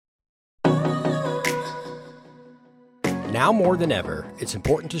Now more than ever, it's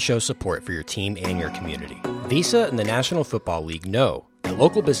important to show support for your team and your community. Visa and the National Football League know that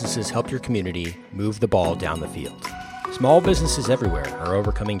local businesses help your community move the ball down the field. Small businesses everywhere are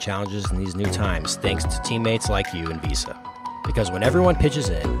overcoming challenges in these new times thanks to teammates like you and Visa. Because when everyone pitches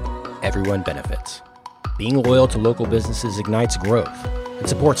in, everyone benefits. Being loyal to local businesses ignites growth and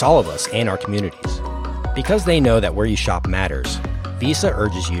supports all of us and our communities. Because they know that where you shop matters, Visa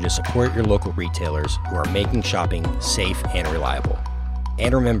urges you to support your local retailers who are making shopping safe and reliable.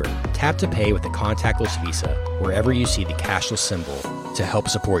 And remember, tap to pay with a contactless Visa wherever you see the cashless symbol to help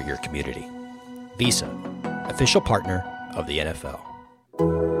support your community. Visa, official partner of the NFL.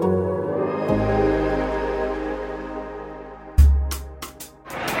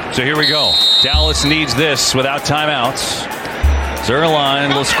 So here we go. Dallas needs this without timeouts. Zuerlein,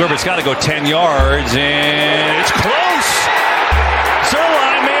 little squibber. It's got to go 10 yards, and it's close.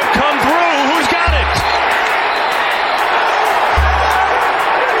 Zuerlein may have come through. Who's got it?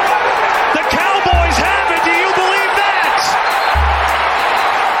 The Cowboys have it. Do you believe that?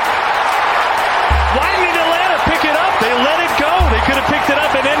 Why didn't Atlanta pick it up? They let it go. They could have picked it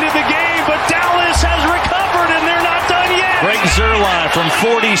up and ended the game, but Dallas has recovered, and they're not done yet. Greg Zuerlein from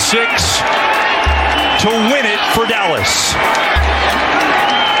 46 to win it for Dallas.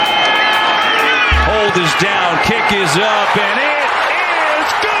 Hold is down, kick is up, and it is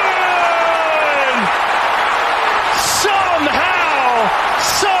good! Somehow,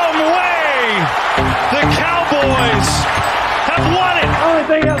 some way, the Cowboys have won it! Only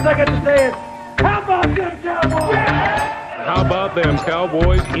thing else I got to say is, how about them Cowboys? How about them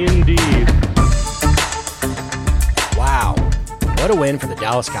Cowboys, indeed. Wow, what a win for the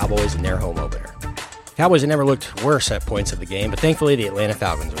Dallas Cowboys in their home opener. Cowboys have never looked worse at points of the game, but thankfully the Atlanta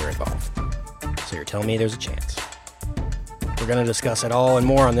Falcons were involved. So you're telling me there's a chance. We're going to discuss it all and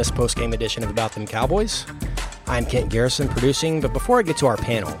more on this post-game edition of About Them Cowboys. I'm Kent Garrison producing, but before I get to our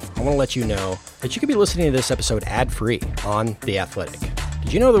panel, I want to let you know that you can be listening to this episode ad-free on The Athletic.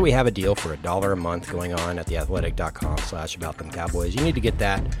 Did you know that we have a deal for $1 a month going on at theathletic.com/AboutThemCowboys? You need to get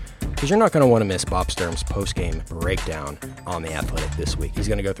that because you're not going to want to miss Bob Sturm's post-game breakdown on The Athletic this week. He's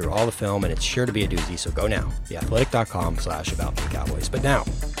going to go through all the film, and it's sure to be a doozy, so go now. theathletic.com/AboutThemCowboys. But now,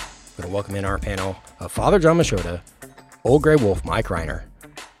 I'm going to welcome in our panel of Father John Machota, Old Gray Wolf Mike Reiner,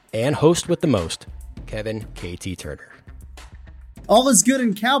 and host with the most, Kevin KT Turner. All is good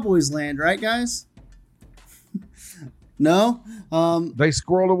in Cowboys land, right, guys? No? They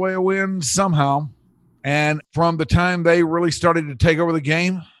squirreled away a win somehow. And from the time they really started to take over the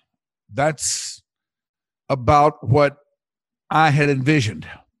game, that's about what I had envisioned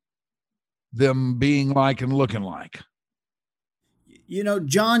them being like and looking like. You know,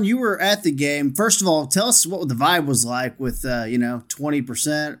 John, you were at the game. First of all, tell us what the vibe was like with,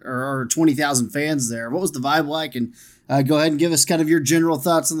 20% or 20,000 fans there. What was the vibe like? And go ahead and give us kind of your general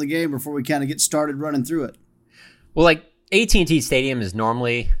thoughts on the game before we kind of get started running through it. Well, like AT&T Stadium is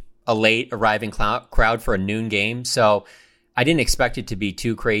normally a late arriving crowd for a noon game, so I didn't expect it to be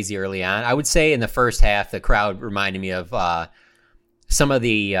too crazy early on. I would say in the first half, the crowd reminded me of some of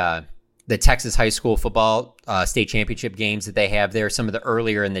the Texas high school football state championship games that they have there. Some of the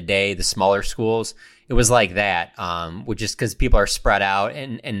earlier in the day, the smaller schools, it was like that, which just because people are spread out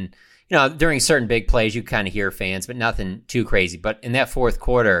and during certain big plays, you kind of hear fans, but nothing too crazy. But in that fourth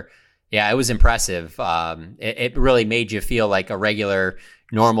quarter, yeah, it was impressive. It really made you feel like a regular,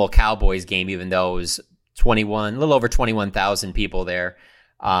 normal Cowboys game, even though it was a little over 21,000 people there.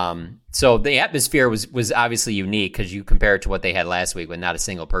 So the atmosphere was obviously unique because you compare it to what they had last week with not a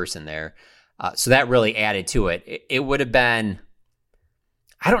single person there. So that really added to it. It would have been,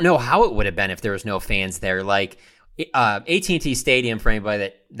 I don't know how it would have been if there was no fans there. Like AT&T Stadium, for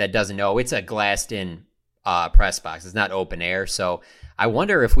anybody that doesn't know, it's a glassed-in press box. It's not open air. So I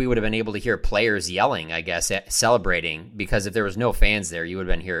wonder if we would have been able to hear players yelling, I guess, celebrating, because if there was no fans there, you would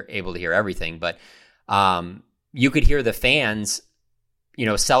have been able to hear everything. But you could hear the fans,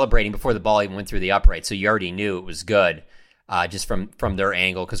 celebrating before the ball even went through the upright. So you already knew it was good just from their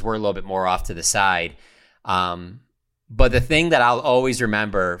angle because we're a little bit more off to the side. But the thing that I'll always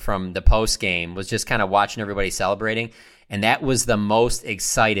remember from the post game was just kind of watching everybody celebrating. And that was the most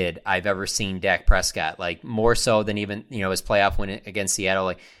excited I've ever seen Dak Prescott, like more so than even, his playoff win against Seattle,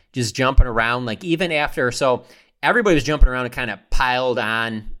 like just jumping around, like even after. So everybody was jumping around and kind of piled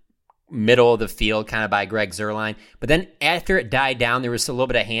on middle of the field kind of by Greg Zuerlein. But then after it died down, there was a little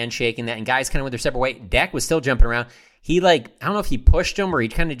bit of handshaking that, and guys kind of went their separate way. Dak was still jumping around. He I don't know if he pushed him or he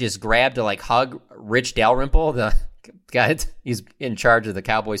kind of just grabbed to hug Rich Dalrymple, the guy, he's in charge of the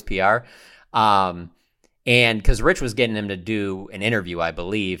Cowboys PR. And because Rich was getting him to do an interview, I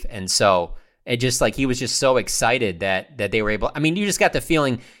believe. And so It just like he was just so excited that they were able. I mean, you just got the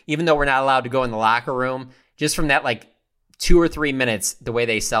feeling, even though we're not allowed to go in the locker room, just from that like 2 or 3 minutes, the way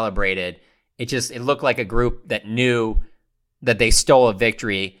they celebrated, it looked like a group that knew that they stole a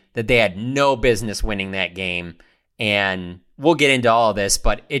victory, that they had no business winning that game. And we'll get into all of this,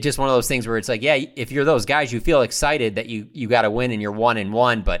 but it's just one of those things where it's like, yeah, if you're those guys, you feel excited that you got to win and you're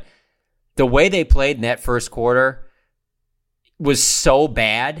 1-1. But the way they played in that first quarter was so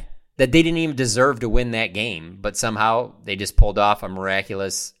bad that they didn't even deserve to win that game. But somehow they just pulled off a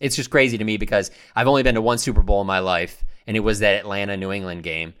miraculous. It's just crazy to me because I've only been to one Super Bowl in my life, and it was that Atlanta-New England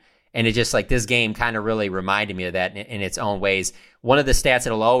game. And it just like this game kind of really reminded me of that in its own ways. One of the stats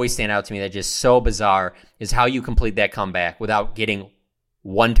that'll always stand out to me that's just so bizarre is how you complete that comeback without getting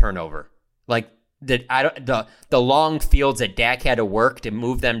one turnover. Like the long fields that Dak had to work to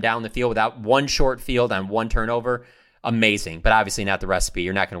move them down the field without one short field on one turnover, amazing. But obviously not the recipe.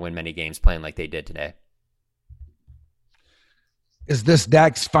 You're not going to win many games playing like they did today. Is this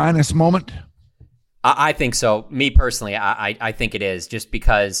Dak's finest moment? I think so. Me personally, I think it is, just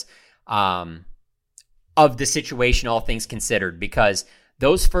because of the situation, all things considered. Because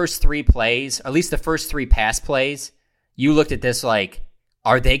those first 3 plays, at least the first 3 pass plays, you looked at this like,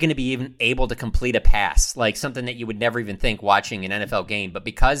 are they going to be even able to complete a pass? Like something that you would never even think watching an NFL game. But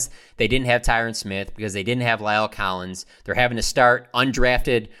because they didn't have Tyron Smith, because they didn't have Lyle Collins, they're having to start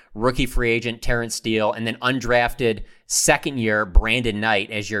undrafted rookie free agent Terrence Steele and then undrafted second-year Brandon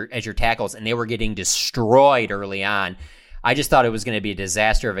Knight as your tackles, and they were getting destroyed early on. I just thought it was going to be a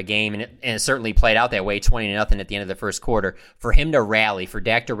disaster of a game, and it certainly played out that way, 20-0 at the end of the first quarter. For him to rally, for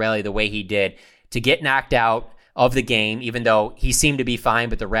Dak to rally the way he did, to get knocked out of the game, even though he seemed to be fine,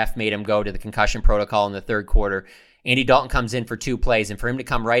 but the ref made him go to the concussion protocol in the third quarter. Andy Dalton comes in for 2 plays, and for him to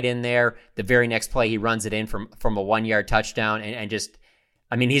come right in there, the very next play he runs it in from a 1-yard touchdown, and just,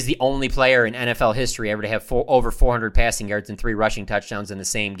 I mean, he's the only player in NFL history ever to have over 400 passing yards and 3 rushing touchdowns in the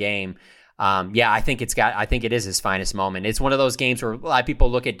same game. I think it is his finest moment. It's one of those games where a lot of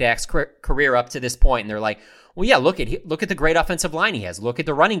people look at Dak's career up to this point and they're like, well, yeah, look at the great offensive line he has. Look at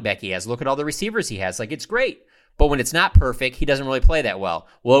the running back he has. Look at all the receivers he has. Like, it's great. But when it's not perfect, he doesn't really play that well.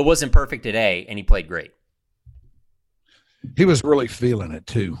 Well, it wasn't perfect today, and he played great. He was really feeling it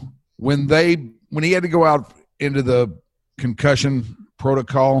too. When he had to go out into the concussion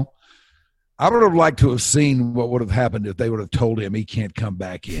protocol, I would have liked to have seen what would have happened if they would have told him he can't come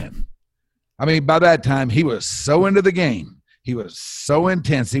back in. I mean, by that time, he was so into the game. He was so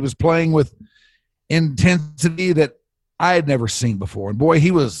intense. He was playing with intensity that I had never seen before. And, boy,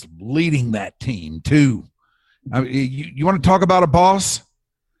 he was leading that team too. I mean, you want to talk about a boss?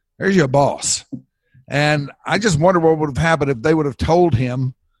 There's your boss. And I just wonder what would have happened if they would have told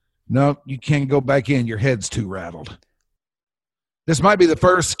him, no, you can't go back in. Your head's too rattled. This might be the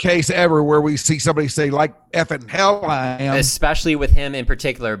first case ever where we see somebody say, like effing hell I am. Especially with him in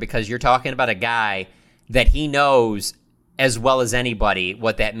particular, because you're talking about a guy that he knows as well as anybody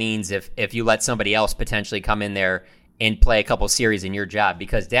what that means if you let somebody else potentially come in there and play a couple series in your job.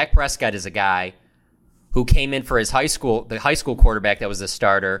 Because Dak Prescott is a guy who came in for the high school quarterback that was a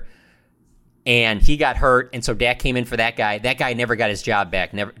starter, and he got hurt, and so Dak came in for that guy. That guy never got his job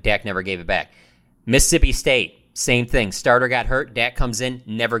back. Dak never gave it back. Mississippi State, same thing. Starter got hurt. Dak comes in,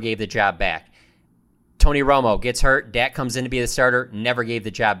 never gave the job back. Tony Romo gets hurt. Dak comes in to be the starter, never gave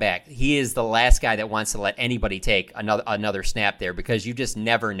the job back. He is the last guy that wants to let anybody take another snap there, because you just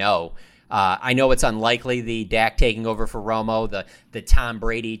never know. I know it's unlikely, the Dak taking over for Romo, the Tom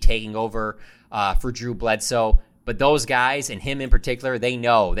Brady taking over for Drew Bledsoe. But those guys, and him in particular, they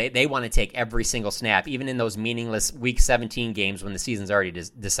know. They want to take every single snap, even in those meaningless Week 17 games when the season's already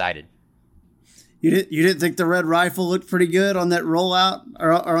decided. You didn't think the red rifle looked pretty good on that rollout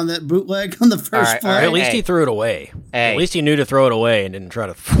or on that bootleg on the first play? At least he threw it away. At least he knew to throw it away and didn't try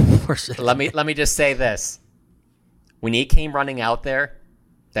to force it. Let me just say this. When he came running out there,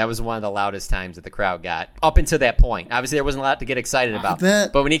 that was one of the loudest times that the crowd got up until that point. Obviously, there wasn't a lot to get excited about.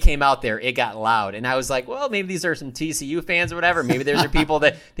 But when he came out there, it got loud. And I was like, well, maybe these are some TCU fans or whatever. Maybe there's people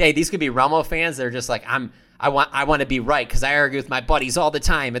that, hey, these could be Romo fans. They're just like, I want to be right because I argue with my buddies all the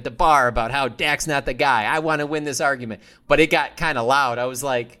time at the bar about how Dak's not the guy. I want to win this argument. But it got kind of loud. I was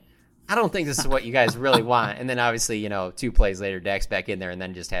like, I don't think this is what you guys really want. And then obviously, 2 plays later, Dak's back in there and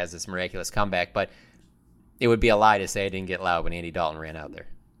then just has this miraculous comeback. But it would be a lie to say it didn't get loud when Andy Dalton ran out there.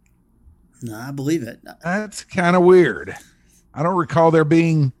 No, I believe it. That's kind of weird. I don't recall there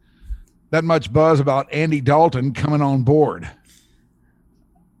being that much buzz about Andy Dalton coming on board.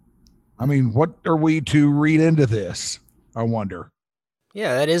 I mean, what are we to read into this? I wonder.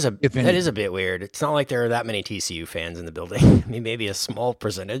 Yeah, that is a bit weird. It's not like there are that many TCU fans in the building. I mean, maybe a small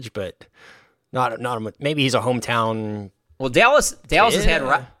percentage, but Maybe he's a hometown. Well, Dallas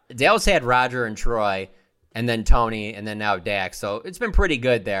has had Roger and Troy, and then Tony, and then now Dak. So it's been pretty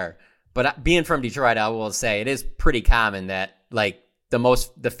good there. But being from Detroit, I will say it is pretty common that like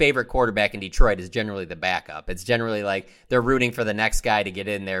the favorite quarterback in Detroit is generally the backup. It's generally like they're rooting for the next guy to get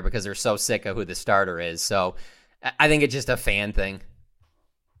in there because they're so sick of who the starter is. So I think it's just a fan thing.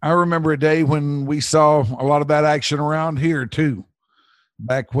 I remember a day when we saw a lot of that action around here too.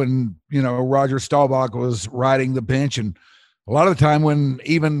 Back when, Roger Staubach was riding the bench, and a lot of the time when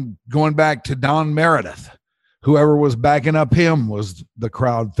even going back to Don Meredith, whoever was backing up him was the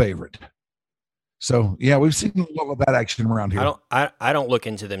crowd favorite. So yeah, we've seen a lot of that action around here. I don't look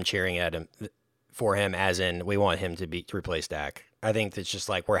into them cheering at him for him as in we want him to replace Dak. I think it's just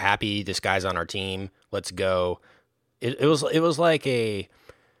like we're happy this guy's on our team. Let's go. It was like him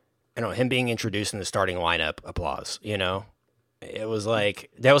being introduced in the starting lineup applause. It was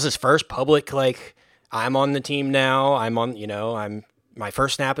like that was his first public like I'm on the team now. I'm my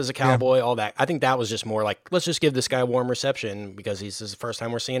first snap as a Cowboy. Yeah. All that. I think that was just more like let's just give this guy a warm reception because this is the first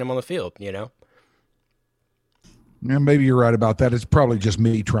time we're seeing him on the field. Yeah, maybe you're right about that. It's probably just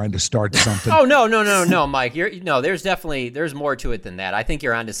me trying to start something. Oh no, Mike. There's more to it than that. I think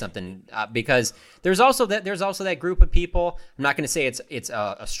you're onto something because there's also that group of people. I'm not going to say it's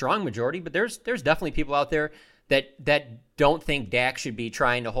a strong majority, but there's definitely people out there that don't think Dak should be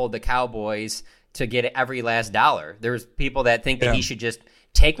trying to hold the Cowboys to get every last dollar. There's people that think that he should just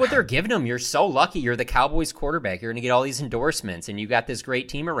take what they're giving him. You're so lucky. You're the Cowboys quarterback. You're going to get all these endorsements, and you got this great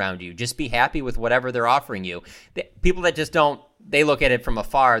team around you. Just be happy with whatever they're offering you. People that just don't, they look at it from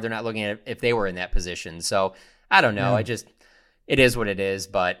afar. They're not looking at it if they were in that position. So I don't know. It is what it is.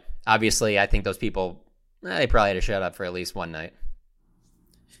 But obviously, I think those people, they probably had to shut up for at least one night.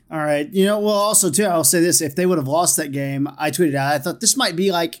 All right. Also, too, I'll say this. If they would have lost that game, I tweeted out, I thought this might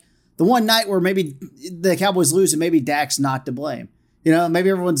be like the one night where maybe the Cowboys lose and maybe Dak's not to blame. Maybe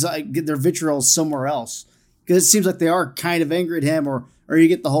everyone's get their vitriol somewhere else because it seems like they are kind of angry at him or you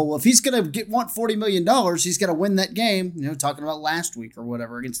get the whole, well, if he's going to want $40 million, he's got to win that game, talking about last week or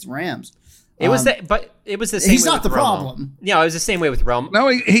whatever against the Rams. It was the same. He's way not with the Romo. problem. Yeah, it was the same way with Romo. No,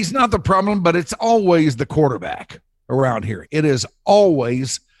 he's not the problem, but it's always the quarterback around here. It is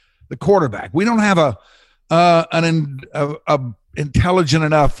always the quarterback. We don't have a intelligent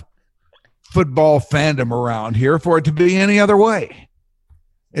enough football fandom around here for it to be any other way.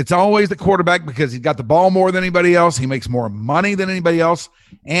 It's always the quarterback because he's got the ball more than anybody else. He makes more money than anybody else,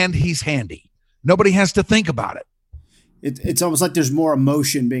 and he's handy. Nobody has to think about it. It's almost like there's more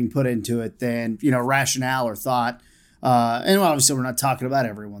emotion being put into it than, rationale or thought. And obviously we're not talking about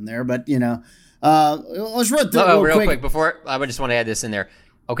everyone there, but, let's run through it real quick before I just want to add this in there.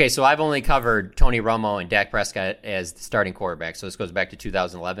 Okay, so I've only covered Tony Romo and Dak Prescott as the starting quarterback. So this goes back to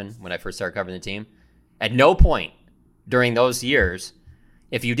 2011 when I first started covering the team. At no point during those years,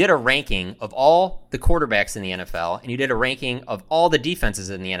 if you did a ranking of all the quarterbacks in the NFL and you did a ranking of all the defenses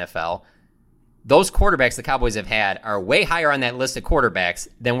in the NFL, those quarterbacks the Cowboys have had are way higher on that list of quarterbacks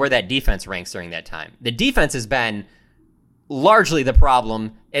than where that defense ranks during that time. The defense has been largely the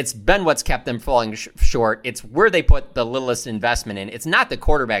problem. It's been what's kept them falling short. It's where they put the littlest investment in. It's not the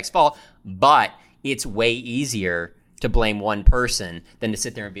quarterback's fault, but it's way easier to blame one person than to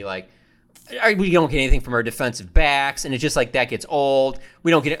sit there and be like, we don't get anything from our defensive backs, and it's just like that gets old.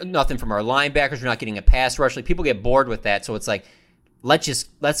 We don't get nothing from our linebackers. We're not getting a pass rush. Like people get bored with that, so it's like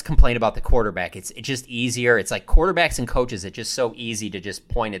let's complain about the quarterback. It's just easier. It's like quarterbacks and coaches. It's just so easy to just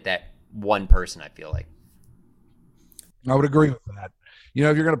point at that one person. I feel like I would agree with that.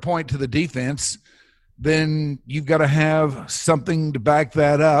 If you're going to point to the defense, then you've got to have something to back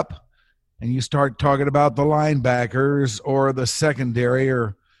that up, and you start talking about the linebackers or the secondary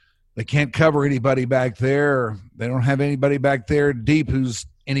or. They can't cover anybody back there. They don't have anybody back there deep who's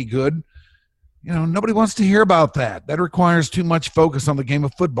any good. Nobody wants to hear about that. That requires too much focus on the game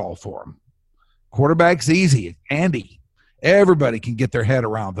of football for them. Quarterback's easy. It's handy. Everybody can get their head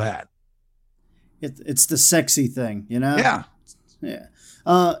around that. It's the sexy thing, Yeah. Yeah.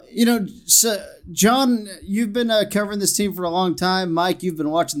 So John, you've been covering this team for a long time. Mike, you've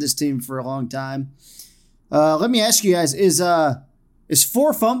been watching this team for a long time. Let me ask you guys, is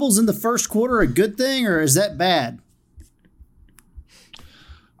 4 fumbles in the first quarter a good thing, or is that bad?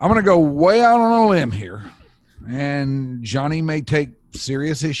 I'm going to go way out on a limb here, and Johnny may take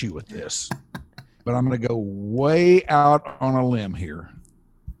serious issue with this, but I'm going to go way out on a limb here,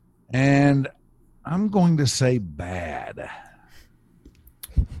 and I'm going to say bad.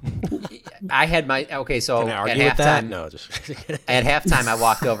 I had my – okay, so at halftime, at halftime I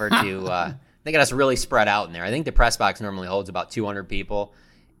walked over to they got us really spread out in there. I think the press box normally holds about 200 people.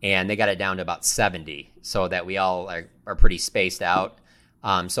 and they got it down to about 70, so that we all are pretty spaced out.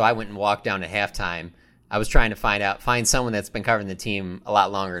 So I went and walked down at halftime. I was trying to find someone that's been covering the team a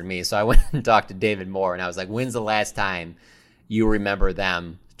lot longer than me. So I went and talked to David Moore, and I was like, when's the last time you remember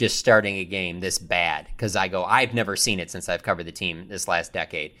them just starting a game this bad? Because I've never seen it since I've covered the team this last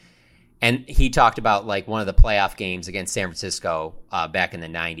decade. And he talked about like one of the playoff games against San Francisco back in the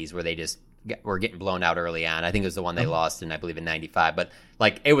 90s where they just were getting blown out early on. I think it was the one they lost in, I believe, in 95. But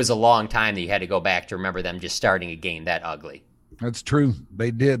like it was a long time that you had to go back to remember them just starting a game that ugly. That's true. They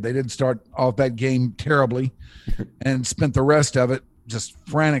did start off that game terribly and spent the rest of it just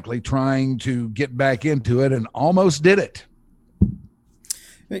frantically trying to get back into it and almost did it.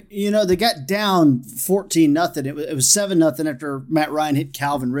 You know, they got down 14-0. It was 7-0 after Matt Ryan hit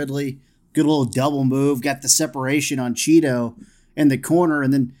Calvin Ridley. Good little double move, got the separation on Cheeto in the corner,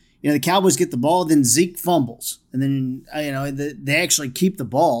 and then the Cowboys get the ball, then Zeke fumbles, and then they actually keep the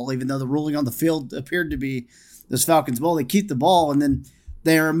ball, even though the ruling on the field appeared to be this Falcons ball. They keep the ball, and then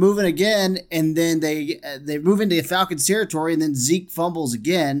they are moving again, and then they move into Falcons territory, and then Zeke fumbles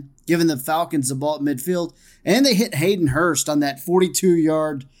again, giving the Falcons the ball at midfield, and they hit Hayden Hurst on that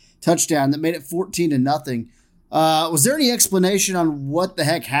 42-yard touchdown that made it 14-0. Was there any explanation on what the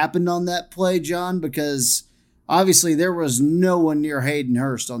heck happened on that play, John? Because obviously there was no one near Hayden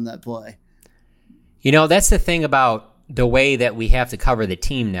Hurst on that play. That's the thing about the way that we have to cover the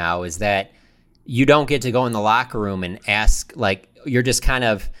team now is that you don't get to go in the locker room and ask, like, you're just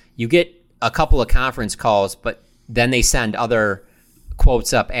you get a couple of conference calls, but then they send other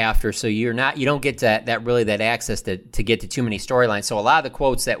quotes up after. So you don't get that access to get to too many storylines. So a lot of the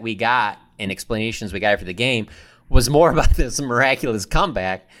quotes that we got and explanations we got after the game was more about this miraculous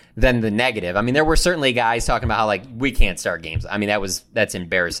comeback than the negative. I mean, there were certainly guys talking about how, like, we can't start games. I mean, that's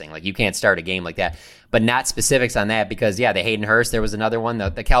embarrassing. Like, you can't start a game like that, but not specifics on that because, the Hayden Hurst, there was another one,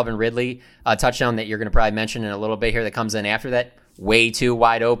 the Calvin Ridley touchdown that you're going to probably mention in a little bit here that comes in after that, way too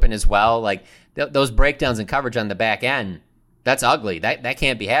wide open as well. Like, those breakdowns in coverage on the back end, that's ugly. That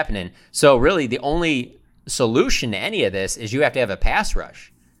can't be happening. So really the only solution to any of this is you have to have a pass rush.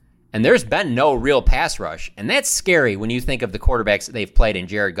 And there's been no real pass rush. And that's scary when you think of the quarterbacks that they've played in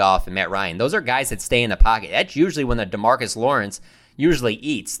Jared Goff and Matt Ryan. Those are guys that stay in the pocket. That's usually when the DeMarcus Lawrence usually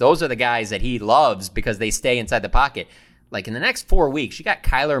eats. Those are the guys that he loves because they stay inside the pocket. Like in the next 4 weeks, you got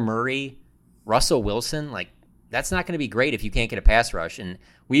Kyler Murray, Russell Wilson. Like, that's not going to be great if you can't get a pass rush. And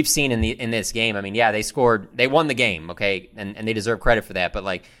we've seen in this game, I mean, they won the game, okay, and they deserve credit for that. But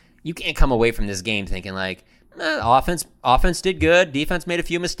like, you can't come away from this game thinking like, offense did good, defense made a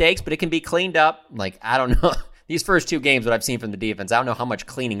few mistakes, but it can be cleaned up. Like, I don't know. These first two games, what I've seen from the defense, I don't know how much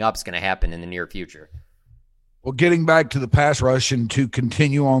cleaning up is going to happen in the near future. Well, getting back to the pass rush and to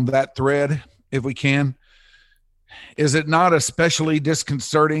continue on that thread, if we can, is it not especially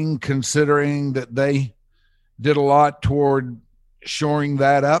disconcerting considering that they did a lot toward shoring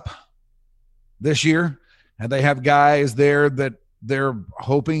that up this year, and they have guys there that they're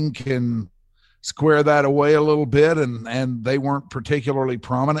hoping can square that away a little bit, and they weren't particularly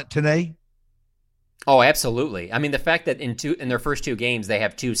prominent today? Oh, absolutely. I mean, the fact that in their first two games they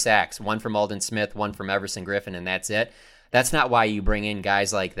have 2 sacks, one from Aldon Smith, one from Everson Griffin, and that's it. That's not why you bring in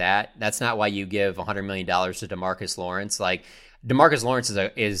guys like that. That's not why you give $100 million to DeMarcus Lawrence. Like, DeMarcus Lawrence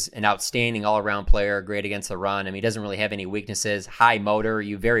is an outstanding all-around player, great against the run. I mean, he doesn't really have any weaknesses, high motor.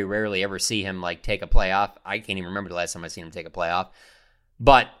 You very rarely ever see him like take a play off. I can't even remember the last time I seen him take a play off.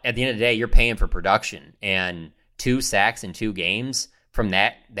 But at the end of the day, you're paying for production, and 2 sacks in 2 games from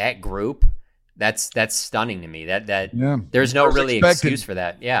that group, that's stunning to me. There's no really excuse for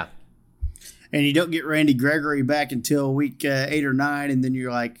that. Yeah. And you don't get Randy Gregory back until week 8 or 9, and then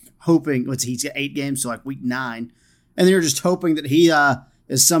you're like hoping he's got 8 games, so like week 9. And they're just hoping that he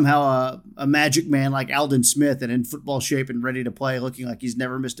is somehow a magic man like Aldon Smith and in football shape and ready to play, looking like he's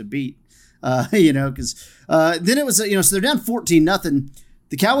never missed a beat. Because then it was, so they're down 14-0.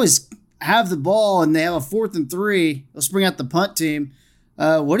 The Cowboys have the ball and they have a 4th and 3. Let's bring out the punt team.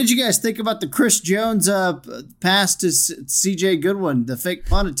 What did you guys think about the Chris Jones pass to C.J. Goodwin, the fake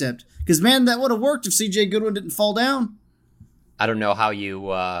punt attempt? Because, man, that would have worked if C.J. Goodwin didn't fall down. I don't know how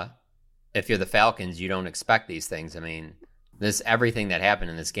you if you're the Falcons, you don't expect these things. I mean, everything that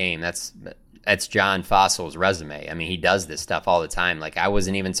happened in this game, that's John Fossil's resume. I mean, he does this stuff all the time. Like, I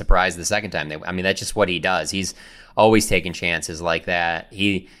wasn't even surprised the second time. That's just what he does. He's always taking chances like that.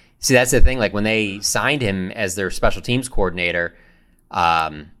 That's the thing. Like, when they signed him as their special teams coordinator,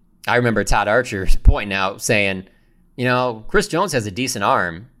 I remember Todd Archer pointing out, saying, Chris Jones has a decent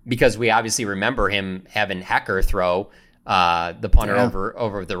arm, because we obviously remember him having Hecker throw the punter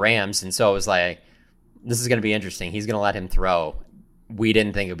over the Rams. And so it was like, this is going to be interesting. He's going to let him throw. we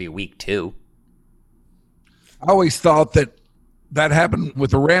didn't think it would be week 2. I always thought that happened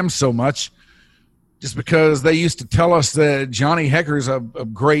with the Rams so much just because they used to tell us that Johnny Hecker's a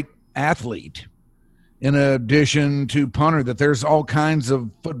great athlete in addition to punter, that there's all kinds of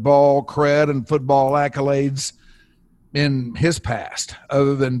football cred and football accolades in his past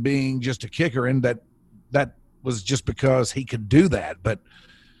other than being just a kicker, and that was just because he could do that. But,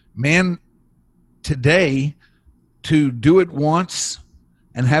 man, today to do it once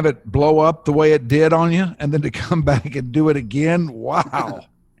and have it blow up the way it did on you and then to come back and do it again, wow.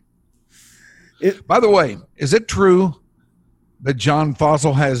 By the way, is it true that John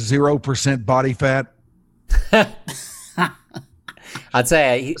Fossil has 0% body fat? I'd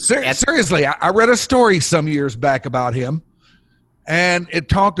say seriously, I read a story some years back about him, and it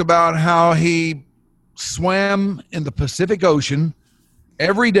talked about how he swam in the Pacific Ocean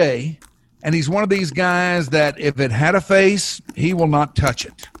every day, and he's one of these guys that if it had a face, he will not touch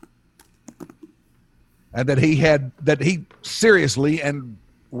it. And that he seriously and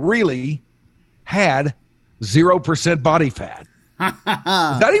really had 0% body fat. Is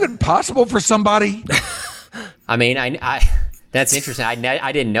that even possible for somebody? I mean, I that's interesting.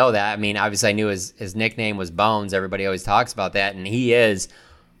 I didn't know that. I mean, obviously I knew his nickname was Bones. Everybody always talks about that, and he is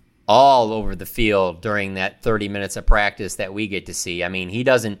all over the field during that 30 minutes of practice that we get to see. I mean, he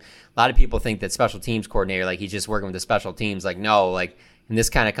doesn't – a lot of people think that special teams coordinator, like he's just working with the special teams. Like, no, like – and this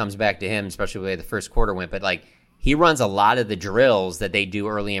kind of comes back to him, especially the way the first quarter went. But, like, he runs a lot of the drills that they do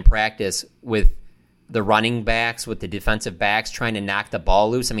early in practice with the running backs, with the defensive backs, trying to knock the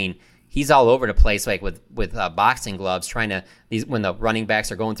ball loose. I mean, he's all over the place, like with boxing gloves, trying to when the running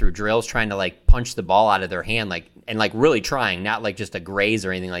backs are going through drills, trying to like punch the ball out of their hand, and really trying, not like just a graze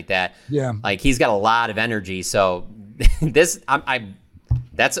or anything like that. Yeah, like he's got a lot of energy. So that's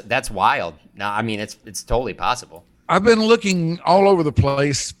wild. No, I mean it's totally possible. I've been looking all over the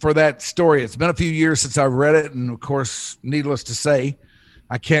place for that story. It's been a few years since I've read it, and of course, needless to say,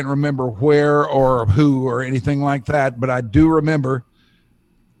 I can't remember where or who or anything like that. But I do remember.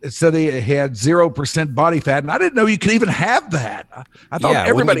 It said he had 0% body fat, and I didn't know you could even have that. I thought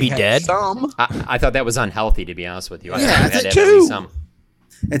everybody had dead? Some. I thought that was unhealthy, to be honest with you. I did too.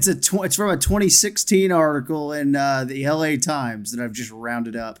 It's from a 2016 article in the LA Times that I've just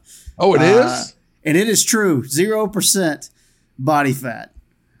rounded up. Oh, it is? And it is true. 0% body fat.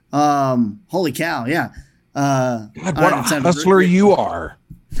 Holy cow, yeah. God, what a hustler you are.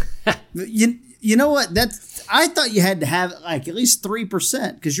 You know what? I thought you had to have like at least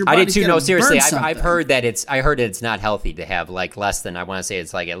 3% because your body's I did too. No, seriously, I've heard that it's not healthy to have like less than, I want to say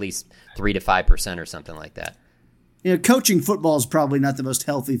it's like at least 3 to 5% or something like that. You know, coaching football is probably not the most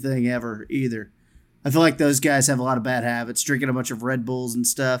healthy thing ever either. I feel like those guys have a lot of bad habits, drinking a bunch of Red Bulls and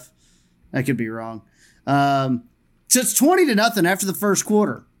stuff. I could be wrong. So it's 20-0 after the first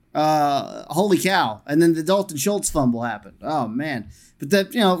quarter. Holy cow! And then the Dalton Schultz fumble happened. Oh man. But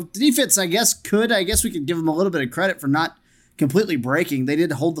the defense, I guess we could give them a little bit of credit for not completely breaking. They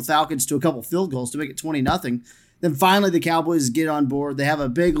did hold the Falcons to a couple field goals to make it 20-0. Then finally the Cowboys get on board. They have a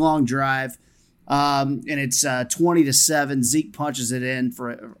big long drive, and it's 20-7. Zeke punches it in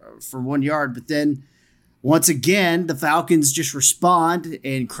for 1 yard, but then once again the Falcons just respond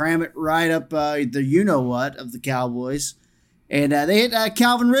and cram it right up the you-know-what of the Cowboys. And they hit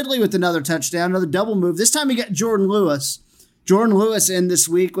Calvin Ridley with another touchdown, another double move. This time he got Jordan Lewis. Jordan Lewis in this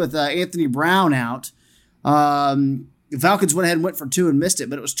week with Anthony Brown out. The Falcons went ahead and went for 2 and missed it,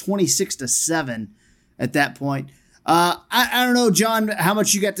 but it was 26-7 at that point. I don't know, John, how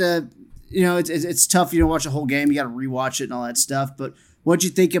much you got to, it's tough. You don't watch the whole game. You got to rewatch it and all that stuff. But what'd you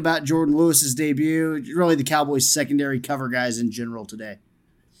think about Jordan Lewis's debut? Really the Cowboys secondary cover guys in general today.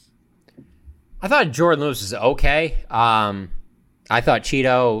 I thought Jordan Lewis was okay. I thought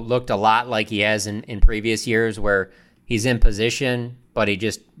Cheeto looked a lot like he has in previous years where he's in position, but he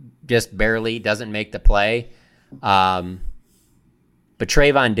just barely doesn't make the play. But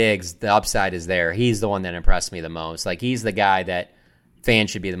Trayvon Diggs, the upside is there. He's the one that impressed me the most. Like, he's the guy that fans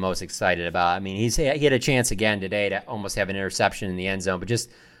should be the most excited about. I mean, he had a chance again today to almost have an interception in the end zone, but just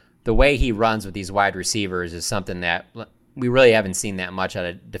the way he runs with these wide receivers is something that we really haven't seen that much out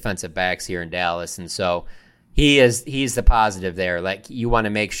of defensive backs here in Dallas. And so he's the positive there. Like, you want to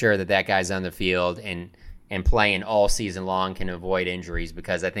make sure that guy's on the field and playing all season long, can avoid injuries,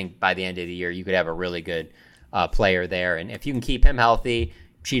 because I think by the end of the year you could have a really good player there. And if you can keep him healthy,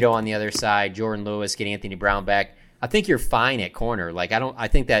 Cheeto on the other side, Jordan Lewis, get Anthony Brown back, I think you're fine at corner. Like,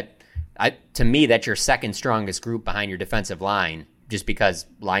 to me, that's your second strongest group behind your defensive line, just because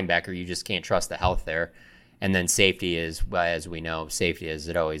linebacker, you just can't trust the health there. And then safety is, well, as we know, safety as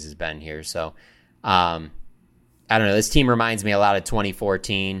it always has been here. So I I don't know. This team reminds me a lot of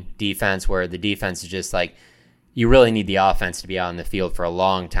 2014 defense, where the defense is just like, you really need the offense to be out on the field for a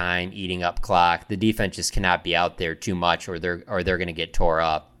long time, eating up clock. The defense just cannot be out there too much, or they're going to get tore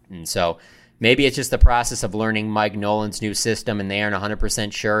up. And so maybe it's just the process of learning Mike Nolan's new system, and they aren't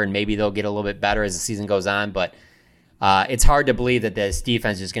 100% sure, and maybe they'll get a little bit better as the season goes on. But it's hard to believe that this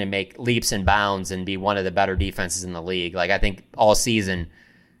defense is going to make leaps and bounds and be one of the better defenses in the league. Like, I think all season,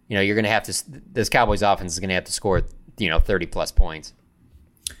 you're going to have to. This Cowboys offense is going to have to score, 30-plus points.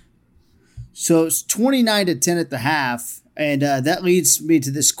 So it's 29-10 at the half, and that leads me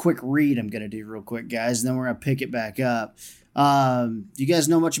to this quick read I'm going to do real quick, guys, and then we're going to pick it back up. Do you guys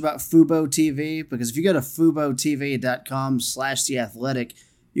know much about Fubo TV? Because if you go to FuboTV.com/The Athletic,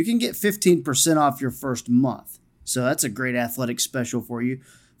 you can get 15% off your first month. So that's a great athletic special for you.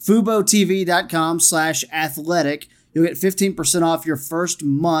 FuboTV.com/athletic. You'll get 15% off your first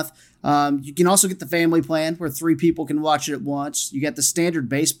month. You can also get the family plan where 3 people can watch it at once. You got the standard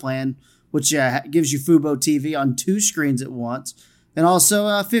base plan, which gives you Fubo TV on 2 screens at once. And also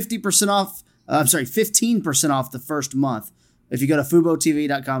 15% off the first month. If you go to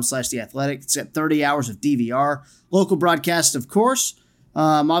FuboTV.com/The Athletic, it's got 30 hours of DVR. Local broadcast, of course.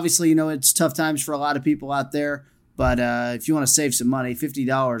 Obviously, it's tough times for a lot of people out there. But if you want to save some money,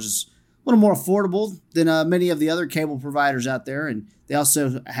 $50 is a little more affordable than many of the other cable providers out there. And they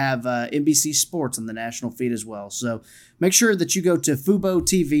also have NBC Sports on the national feed as well. So make sure that you go to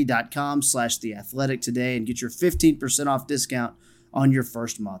FuboTV.com/The Athletic today and get your 15% off discount on your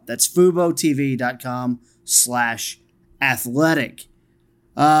first month. That's FuboTV.com/athletic.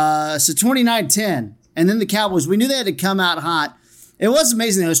 So 29-10. And then the Cowboys, we knew they had to come out hot. It was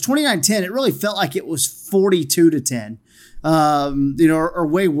amazing. It was 29-10. It really felt like it was 42-10, or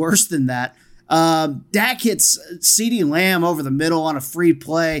way worse than that. Dak hits CeeDee Lamb over the middle on a free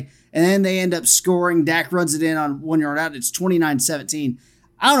play, and then they end up scoring. Dak runs it in on 1 yard out. It's 29-17.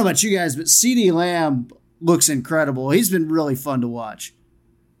 I don't know about you guys, but CeeDee Lamb looks incredible. He's been really fun to watch.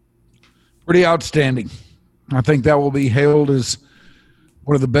 Pretty outstanding. I think that will be hailed as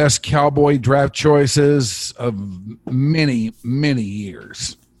one of the best Cowboy draft choices of many, many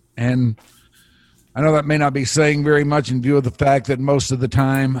years. And I know that may not be saying very much in view of the fact that most of the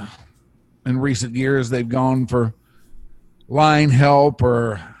time in recent years they've gone for line help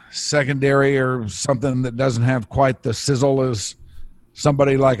or secondary or something that doesn't have quite the sizzle as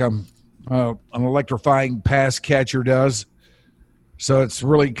somebody like an electrifying pass catcher does. So it's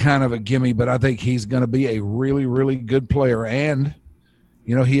really kind of a gimme, but I think he's going to be a really, really good player. And,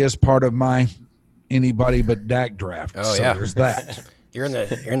 he is part of my anybody but Dak draft. Oh, so yeah. There's that. You're in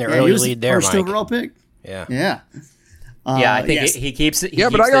the early lead there, first Mike. overall pick. Yeah. Yeah. I think he keeps it.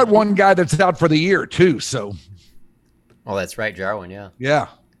 But I got one guy that's out for the year, too. So. Oh, that's right, Jarwin, yeah. Yeah.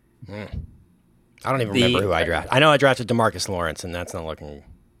 I don't even remember who I drafted. I know I drafted DeMarcus Lawrence, and that's not looking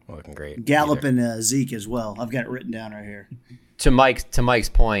great. Gallup and Zeke as well. I've got it written down right here. To Mike's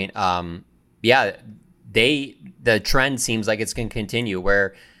point, the trend seems like it's going to continue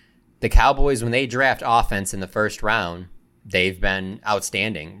where the Cowboys, when they draft offense in the first round, they've been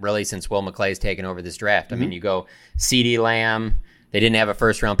outstanding, really, since Will McClay's taken over this draft. Mm-hmm. I mean, you go CeeDee Lamb. They didn't have a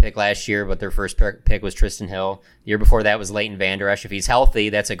first-round pick last year, but their first pick was Tristan Hill. The year before that was Leighton Vander Esch. If he's healthy,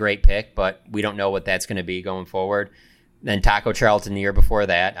 that's a great pick, but we don't know what that's going to be going forward. Then Taco Charlton the year before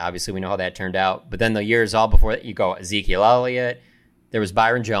that. Obviously, we know how that turned out. But then the years all before that, you go Ezekiel Elliott. There was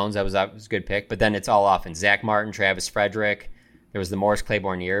Byron Jones. That was a good pick. But then it's all offense. Zach Martin, Travis Frederick. There was the Morris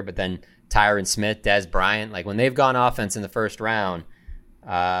Claiborne year. But then Tyron Smith, Dez Bryant. Like, when they've gone offense in the first round,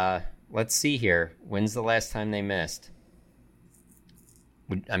 let's see here. When's the last time they missed?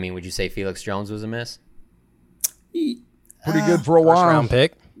 Would you say Felix Jones was a miss? Pretty good for a while. First round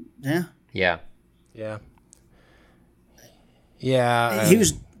pick. Yeah. Yeah. Yeah. Yeah. He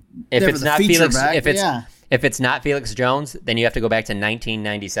was If it's not Felix, back, if it's not Felix Jones, then you have to go back to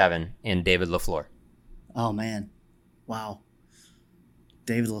 1997 and David LaFleur. Oh man, wow,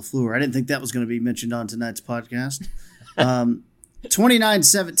 David LaFleur. I didn't think that was going to be mentioned on tonight's podcast.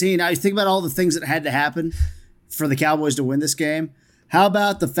 29-17. I think about all the things that had to happen for the Cowboys to win this game. How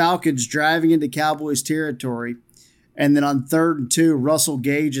about the Falcons driving into Cowboys territory, and then on 3rd and 2, Russell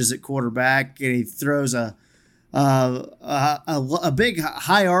Gage is at quarterback, and he throws a big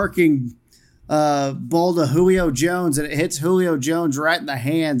high arcing ball to Julio Jones, and it hits Julio Jones right in the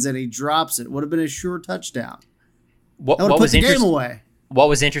hands, and he drops it. Would have been a sure touchdown. That would have put the game away. What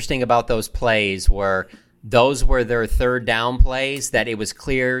was interesting about those plays were those were their third down plays, that it was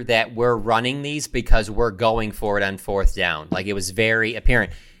clear that we're running these because we're going for it on 4th down. Like, it was very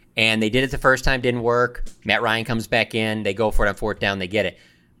apparent. And they did it the first time, didn't work. Matt Ryan comes back in. They go for it on 4th down. They get it.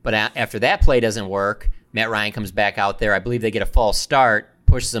 But after that play doesn't work, Matt Ryan comes back out there. I believe they get a false start,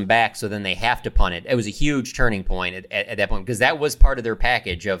 pushes them back, so then they have to punt it. It was a huge turning point at that point because that was part of their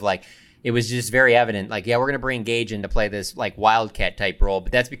package of like, it was just very evident, like, yeah, we're going to bring Gage in to play this like wildcat type role,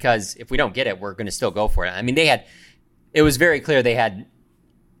 but that's because if we don't get it, we're going to still go for it. I mean, it was very clear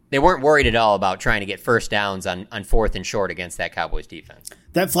they weren't worried at all about trying to get first downs on 4th and short against that Cowboys defense.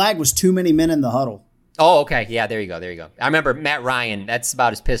 That flag was too many men in the huddle. Oh, okay. Yeah, there you go. I remember Matt Ryan, that's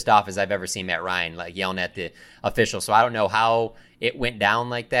about as pissed off as I've ever seen Matt Ryan, like yelling at the official. So I don't know how it went down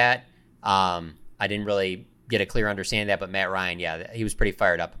like that. I didn't really get a clear understanding of that, but Matt Ryan, yeah, he was pretty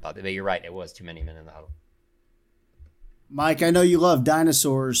fired up about it. But you're right, it was too many men in the huddle. Mike, I know you love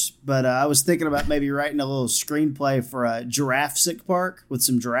dinosaurs, but I was thinking about maybe writing a little screenplay for a Jurassic Park with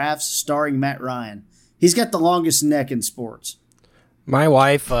some giraffes starring Matt Ryan. He's got the longest neck in sports. My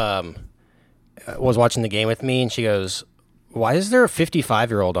wife was watching the game with me, and she goes, "Why is there a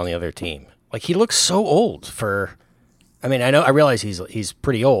 55-year-old on the other team? Like, he looks so old for." I mean, I realize he's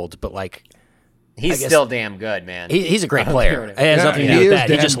pretty old, but like, he's still damn good, man. He's a great player. It has nothing to do with that.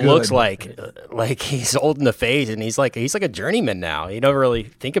 He just looks like he's old in the face, and he's like a journeyman now. You don't really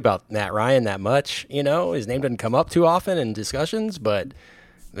think about Matt Ryan that much, his name doesn't come up too often in discussions, but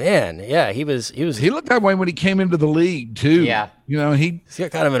man, yeah, he looked that way when he came into the league too. Yeah. He's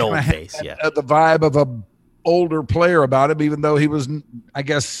got kind of an old face. Yeah. The vibe of a older player about him, even though he was, I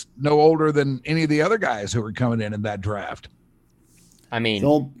guess, no older than any of the other guys who were coming in that draft. I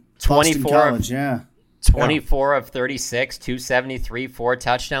mean, 24 of 36, 273, 4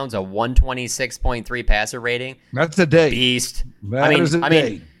 touchdowns, a 126.3 passer rating. That's a day. Beast. That is a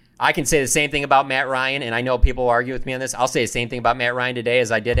day. I can say the same thing about Matt Ryan, and I know people argue with me on this. I'll say the same thing about Matt Ryan today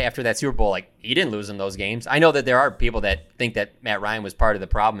as I did after that Super Bowl. Like, he didn't lose in those games. I know that there are people that think that Matt Ryan was part of the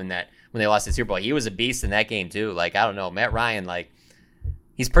problem in that when they lost the Super Bowl. He was a beast in that game too. Like, I don't know. Matt Ryan, like,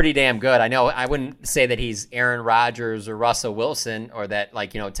 he's pretty damn good. I know I wouldn't say that he's Aaron Rodgers or Russell Wilson or that,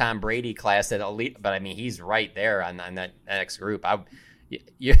 like, Tom Brady class, that elite, but I mean, he's right there on that next group.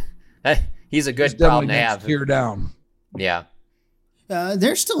 He's a good problem to have. Tear down. Yeah.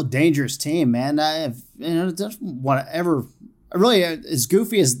 They're still a dangerous team, man. Don't want to ever, really, as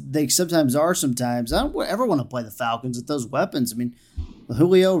goofy as they sometimes are sometimes, I don't ever want to play the Falcons with those weapons. I mean,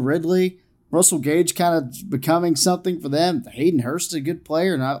 Julio, Ridley, Russell Gage kind of becoming something for them. Hayden Hurst is a good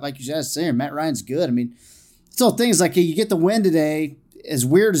player, not like you guys saying. Matt Ryan's good. I mean, still things like you get the win today, as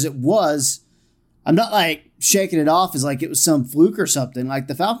weird as it was, I'm not like shaking it off as like it was some fluke or something. Like,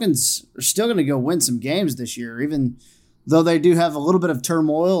 the Falcons are still going to go win some games this year, even though they do have a little bit of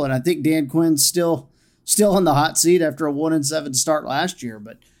turmoil, and I think Dan Quinn's still in the hot seat after a 1-7 start last year.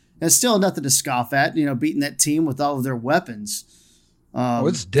 But that's still nothing to scoff at, beating that team with all of their weapons.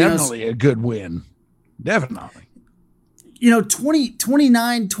 It's definitely a good win. Definitely.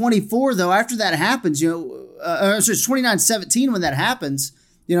 29-24, though, after that happens, it's 29-17 when that happens.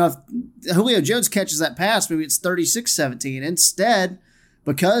 If Julio Jones catches that pass, maybe it's 36-17. Instead,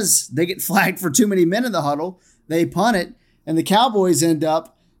 because they get flagged for too many men in the huddle, they punt it, and the Cowboys end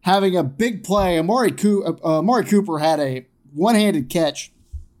up having a big play. Amari Cooper had a one-handed catch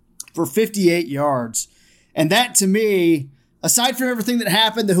for 58 yards. And that, to me, aside from everything that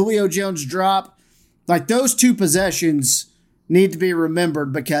happened, the Julio Jones drop, like, those two possessions need to be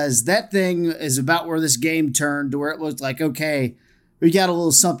remembered, because that thing is about where this game turned, to where it looked like, okay, we got a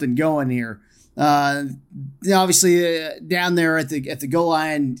little something going here. Obviously, down there at the goal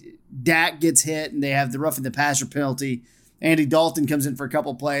line, Dak gets hit, and they have the roughing the passer penalty. Andy Dalton comes in for a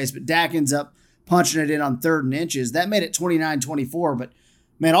couple plays, but Dak ends up punching it in on 3rd and inches. That made it 29-24. But,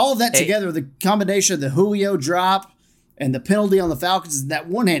 man, all of that together, the combination of the Julio drop and the penalty on the Falcons and that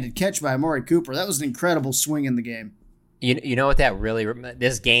one-handed catch by Amari Cooper, that was an incredible swing in the game. You know what that really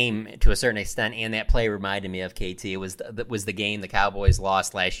this game to a certain extent and that play reminded me of, KT. It was the game the Cowboys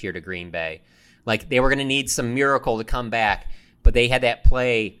lost last year to Green Bay. Like, they were going to need some miracle to come back, but they had that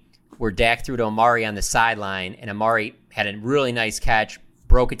play where Dak threw to Amari on the sideline, and Amari had a really nice catch,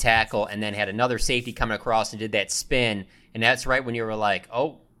 broke a tackle, and then had another safety coming across and did that spin. And that's right when you were like,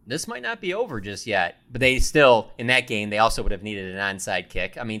 oh, this might not be over just yet. But they still, in that game, they also would have needed an onside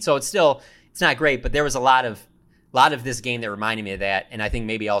kick. I mean, so it's not great, but there was a lot of this game that reminded me of that. And I think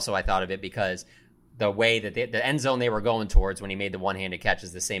maybe also I thought of it because the way that the end zone they were going towards when he made the one-handed catch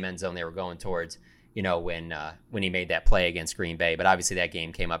is the same end zone they were going towards, when he made that play against Green Bay. But obviously that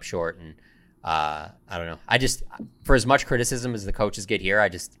game came up short, and I don't know. I just, for as much criticism as the coaches get here, I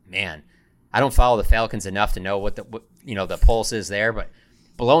don't follow the Falcons enough to know what the pulse is there. But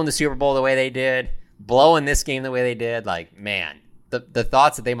blowing the Super Bowl the way they did, blowing this game the way they did, like, man, the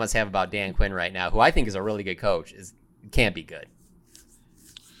thoughts that they must have about Dan Quinn right now, who I think is a really good coach, can't be good.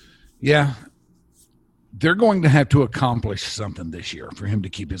 Yeah. they're going to have to accomplish something this year for him to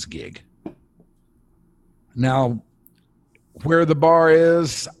keep his gig. Now, where the bar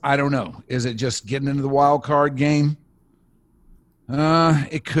is, I don't know. Is it just getting into the wild card game?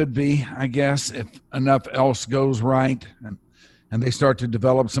 It could be, I guess, if enough else goes right and they start to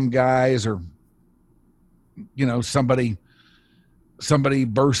develop some guys, or somebody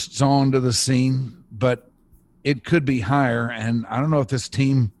bursts onto the scene. But it could be higher, and I don't know if this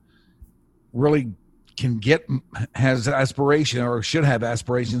team really has aspiration or should have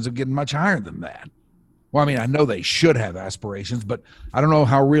aspirations of getting much higher than that. Well, I mean, I know they should have aspirations, but I don't know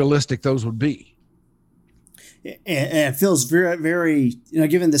how realistic those would be. And it feels very, very,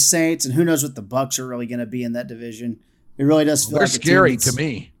 given the Saints and who knows what the Bucs are really going to be in that division. It really does feel they're like scary to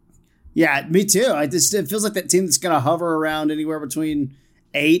me. Yeah, me too. It feels like that team that's going to hover around anywhere between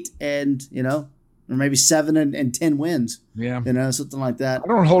 8 and, or maybe 7 and 10 wins. Yeah. Something like that. I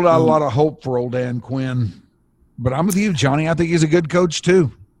don't hold out a lot of hope for old Dan Quinn, but I'm with you, Johnny. I think he's a good coach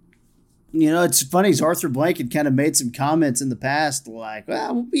too. It's funny. Arthur Blank had kind of made some comments in the past like,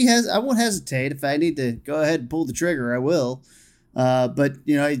 well, I won't hesitate. If I need to go ahead and pull the trigger, I will. But,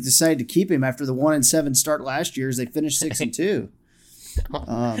 he decided to keep him after the 1-7 start last year as they finished 6-2.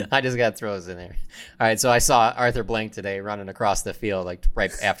 I just got throws in there. All right, so I saw Arthur Blank today running across the field, like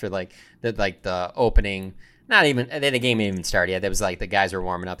right after the opening. Not even the game didn't even start yet. It was like the guys were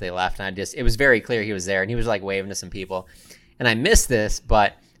warming up, they left, and it was very clear he was there, and he was like waving to some people. And I missed this,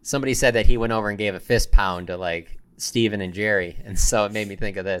 but somebody said that he went over and gave a fist pound to like Steven and Jerry, and so it made me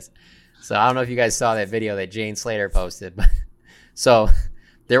think of this. So I don't know if you guys saw that video that Jane Slater posted, but so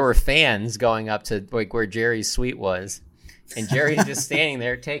there were fans going up to like where Jerry's suite was. And Jerry's just standing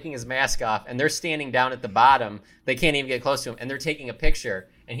there taking his mask off, and they're standing down at the bottom. They can't even get close to him, and they're taking a picture,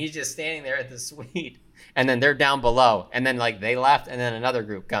 and he's just standing there at the suite, and then they're down below, and then like they left, and then another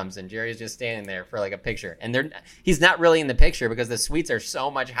group comes, and Jerry's just standing there for like a picture, and he's not really in the picture because the suites are so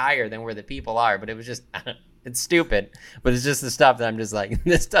much higher than where the people are. But it was just it's stupid, but it's just the stuff that I'm just like,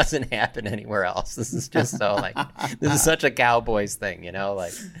 this doesn't happen anywhere else. This is just so like this is such a Cowboys thing,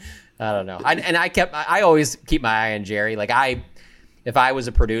 like. I don't know. I always keep my eye on Jerry. Like if I was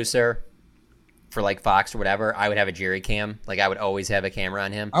a producer for like Fox or whatever, I would have a Jerry cam. Like I would always have a camera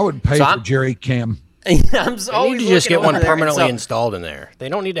on him. I would pay for Jerry cam. I'm they need to just get one permanently installed in there. They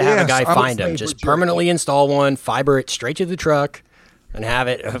don't need to have a guy find them. Just permanently install one, fiber it straight to the truck, and have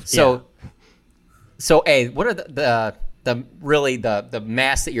it. So hey, what are the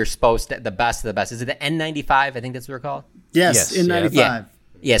masks that you're supposed to, the best of the best? Is it the N95? I think that's what they're called. Yes. N95.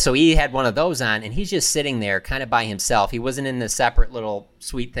 Yeah, so he had one of those on, and he's just sitting there kind of by himself. He wasn't in the separate little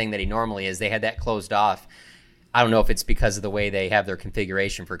suite thing that he normally is. They had that closed off. I don't know if it's because of the way they have their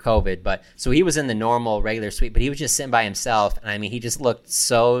configuration for COVID, but so he was in the normal, regular suite, but he was just sitting by himself. And I mean, he just looked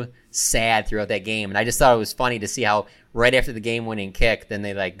so sad throughout that game. And I just thought it was funny to see how right after the game-winning kick, then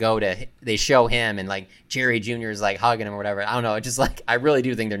they show him, and like Jerry Jr. is like hugging him or whatever. I don't know. It's just like, I really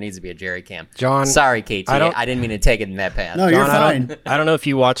do think there needs to be a Jerry cam. John, sorry, KT. I didn't mean to take it in that path. No, John, you're fine. I don't know if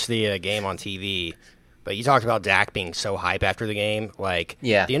you watched the game on TV, but you talked about Dak being so hype after the game. Like,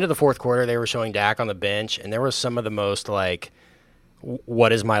 at the end of the fourth quarter, they were showing Dak on the bench, and there was some of the most like,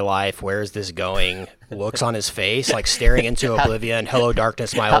 what is my life? Where is this going? Looks on his face, like staring into oblivion. Hello,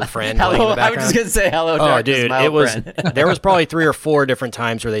 darkness, my old friend. Hello, I was just gonna say hello, darkness, my old friend. There was probably 3 or 4 different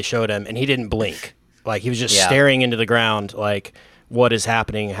times where they showed him, and he didn't blink. Like he was just staring into the ground. Like, what is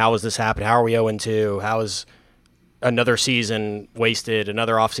happening? How is this happening? How are we 0-2? How is another season wasted?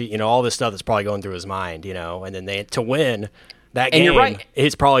 Another offseason? All this stuff that's probably going through his mind. And then to win that game, you're right.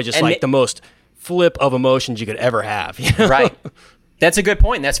 It's probably just the most flip of emotions you could ever have. Right. That's a good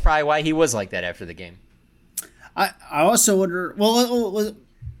point. That's probably why he was like that after the game. I also wonder. Well,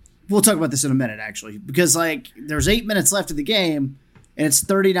 we'll talk about this in a minute, actually, because there's 8 minutes left of the game, and it's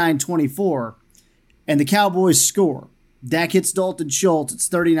 39-24, and the Cowboys score. Dak hits Dalton Schultz. It's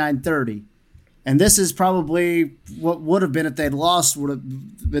 39-30, and this is probably what would have been if they'd lost. Would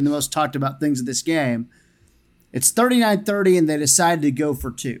have been the most talked about things of this game. It's 39-30, and they decided to go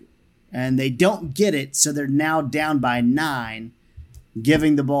for 2, and they don't get it, so they're now down by 9.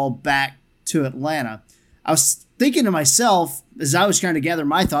 Giving the ball back to Atlanta. I was thinking to myself as I was trying to gather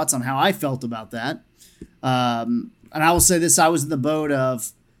my thoughts on how I felt about that. And I will say this, I was in the boat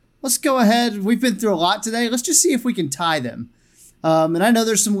of, let's go ahead. We've been through a lot today. Let's just see if we can tie them. And I know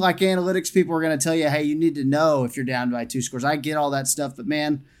there's some analytics people are going to tell you, hey, you need to know if you're down by 2 scores. I get all that stuff. But,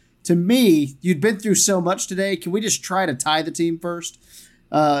 man, to me, you'd been through so much today. Can we just try to tie the team first?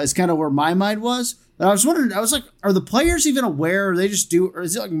 Is kind of where my mind was. But I was wondering, I was like, are the players even aware? Or they just do, or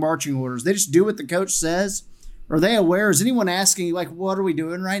is it like marching orders? They just do what the coach says? Or are they aware? Is anyone asking, like, what are we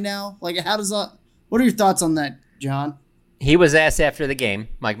doing right now? Like, how does that, What are your thoughts on that, John? He was asked after the game,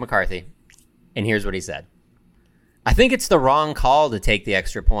 Mike McCarthy, and here's what he said. I think it's the wrong call to take the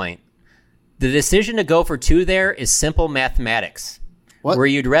extra point. The decision to go for 2 there is simple mathematics, where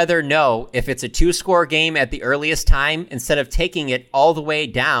you'd rather know if it's a 2-score game at the earliest time instead of taking it all the way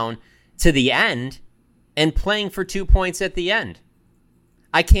down to the end and playing for 2 points at the end.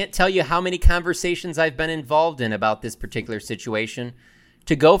 I can't tell you how many conversations I've been involved in about this particular situation.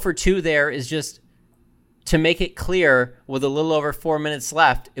 To go for 2 there is just to make it clear with a little over 4 minutes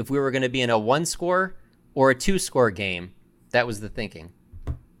left if we were going to be in a 1-score or a 2-score game. That was the thinking.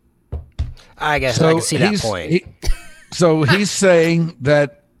 I guess I can see that point. So he's saying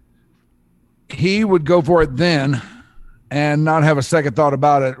that he would go for it then and not have a second thought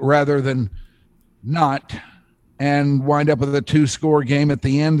about it rather than not and wind up with a 2-score game at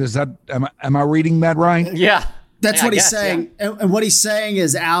the end. Is that, am I reading that right? Yeah. That's what he's saying. Yeah. And what he's saying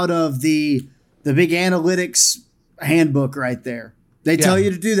is out of the big analytics handbook right there. They tell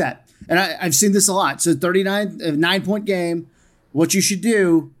you to do that. And I've seen this a lot. So 9-point game, what you should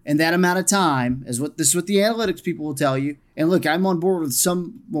do in that amount of time is what the analytics people will tell you. And look, I'm on board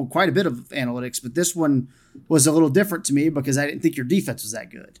with quite a bit of analytics, but this one was a little different to me because I didn't think your defense was that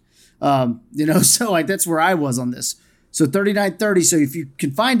good. So like that's where I was on this. So 39-30. So if you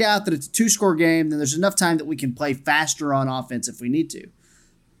can find out that it's a 2-score game, then there's enough time that we can play faster on offense if we need to.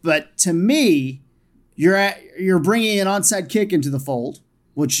 But to me, you're bringing an onside kick into the fold,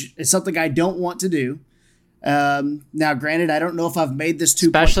 which is something I don't want to do. Now, granted, I don't know if I've made this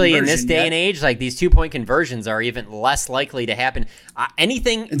 2-point especially in this day yet. and age, like these 2-point conversions are even less likely to happen.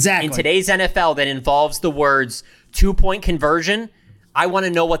 Anything in today's NFL that involves the words 2-point conversion, I want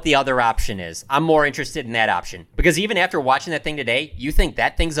to know what the other option is. I'm more interested in that option because even after watching that thing today, you think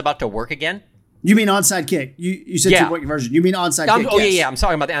that thing's about to work again? You mean onside kick? You said 2-point conversion. You mean onside kick? Oh, yes. Yeah. I'm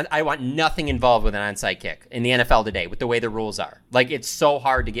talking about that. I want nothing involved with an onside kick in the NFL today with the way the rules are. Like, it's so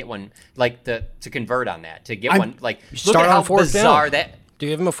hard to get one, like, to convert on that. To get one, like, look at how bizarre that. Do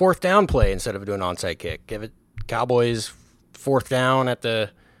you give him a 4th down play instead of doing an onside kick? Give it Cowboys 4th down at the,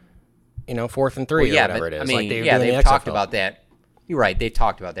 4th and 3 or whatever it is. I mean, like they've talked about that. You're right. They've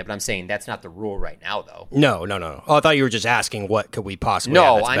talked about that, but I'm saying that's not the rule right now, though. No. Oh, I thought you were just asking what could we possibly have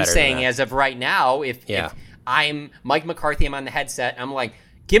No, that's I'm saying as of right now, if I'm Mike McCarthy, I'm on the headset, I'm like,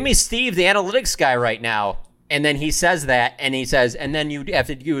 give me Steve, the analytics guy right now. And then he says that, and he says, and then you have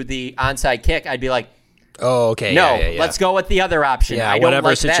to do the onside kick. I'd be like, oh, okay. No, yeah. Let's go with the other option. Yeah, I don't whatever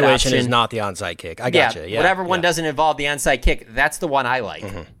like situation that option. is not the onside kick. I gotcha. Yeah, whatever one doesn't involve the onside kick, that's the one I like.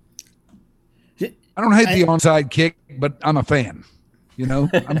 Mm-hmm. I don't hate the onside kick, but I'm a fan.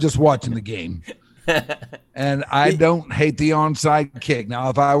 I'm just watching the game. And I don't hate the onside kick. Now,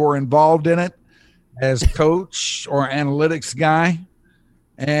 if I were involved in it as coach or analytics guy,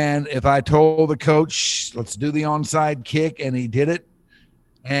 and if I told the coach, let's do the onside kick, and he did it,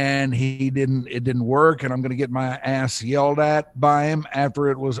 and it didn't work, and I'm going to get my ass yelled at by him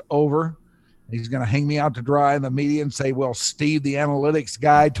after it was over. He's going to hang me out to dry in the media and say, well, Steve, the analytics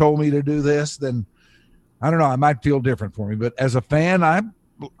guy, told me to do this, then I don't know. I might feel different for me, but as a fan,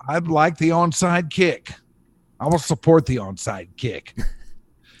 I'd like the onside kick. I will support the onside kick.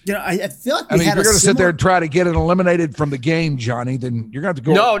 I feel like if you're going to sit there and try to get it eliminated from the game, Johnny, then you're going to have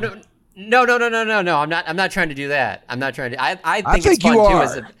to go. No. I'm not trying to do that. I'm not trying to. I think it's fun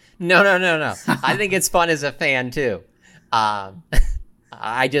too. No. I think it's fun as a fan too.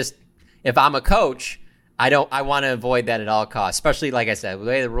 If I'm a coach, I want to avoid that at all costs, especially, like I said, the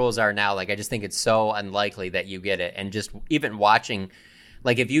way the rules are now, like, I just think it's so unlikely that you get it. And just even watching,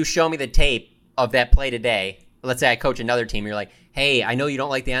 like, if you show me the tape of that play today, let's say I coach another team, you're like, hey, I know you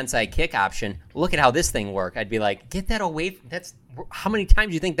don't like the onside kick option. Look at how this thing worked. I'd be like, get that away. How many times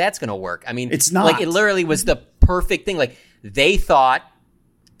do you think that's going to work? I mean, it's not. Like, it literally was the perfect thing. Like, they thought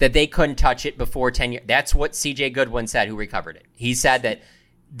that they couldn't touch it before 10 years. That's what CJ Goodwin said, who recovered it. He said that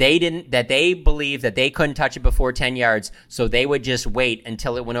they believed that they couldn't touch it before 10 yards, so they would just wait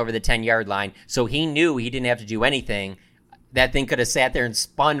until it went over the 10-yard line. So he knew he didn't have to do anything. That thing could have sat there and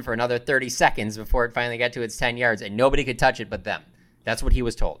spun for another 30 seconds before it finally got to its 10 yards, and nobody could touch it but them. That's what he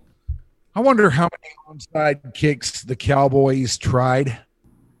was told. I wonder how many onside kicks the Cowboys tried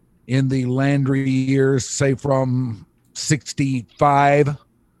in the Landry years, say from 65,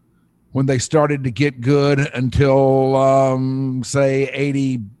 when they started to get good, until, say,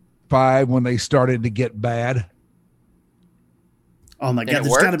 85, when they started to get bad. Oh, my God.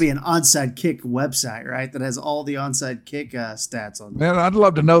 There's got to be an onside kick website, right, that has all the onside kick stats on it. Man, I'd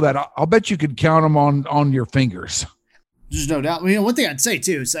love to know that. I'll bet you could count them on your fingers. There's no doubt. One thing I'd say,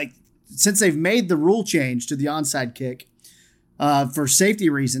 too, is like, since they've made the rule change to the onside kick for safety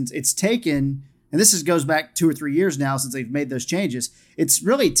reasons, it's taken and this goes back 2 or 3 years now since they've made those changes, it's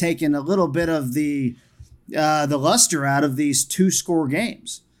really taken a little bit of the luster out of these 2-score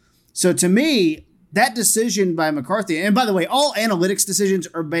games. So to me, that decision by McCarthy, and by the way, all analytics decisions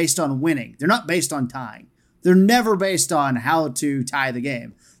are based on winning. They're not based on tying. They're never based on how to tie the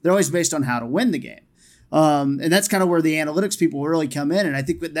game. They're always based on how to win the game. And that's kind of where the analytics people really come in. And I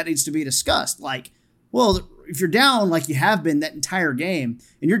think that needs to be discussed. Like, well, if you're down like you have been that entire game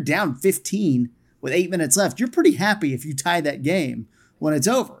and you're down 15 with 8 minutes left, you're pretty happy if you tie that game when it's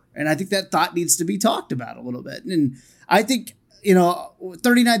over. And I think that thought needs to be talked about a little bit. And I think,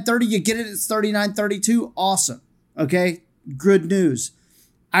 39-30, you get it, it's 39-32, awesome. Okay, good news.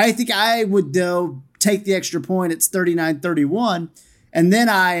 I think I would, though, take the extra point, it's 39-31, and then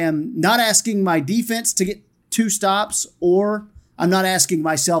I am not asking my defense to get 2 stops, or I'm not asking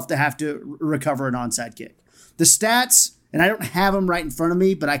myself to have to recover an onside kick. The stats, and I don't have them right in front of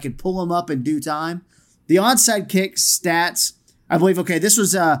me, but I could pull them up in due time. The onside kick stats, I believe, okay, this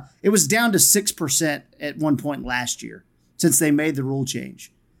was, it was down to 6% at one point last year since they made the rule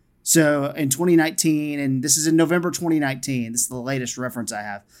change. So in 2019, and this is in November 2019, this is the latest reference I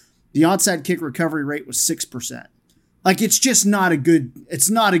have, the onside kick recovery rate was 6%. Like, it's just not a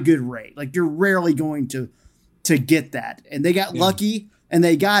good rate. Like, you're rarely going to get that. And they got lucky, and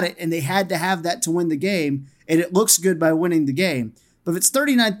they got it, and they had to have that to win the game, and it looks good by winning the game. But if it's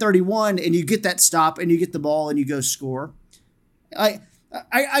 39-31 and you get that stop and you get the ball and you go score, I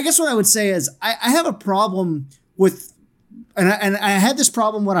guess what I would say is I have a problem with, and I had this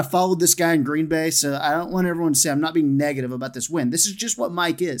problem when I followed this guy in Green Bay, so I don't want everyone to say I'm not being negative about this win. This is just what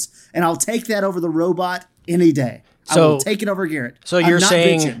Mike is, and I'll take that over the robot any day. So, I will take it over Garrett. So you're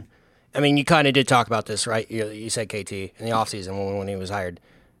saying, bitching. I mean, you kind of did talk about this, right? You said KT in the offseason when he was hired.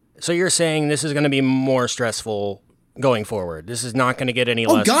 So you're saying this is going to be more stressful going forward. This is not going to get any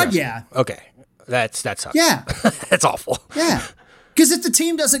less stressful. Yeah. Okay. That sucks. Yeah. That's awful. Yeah. Because if the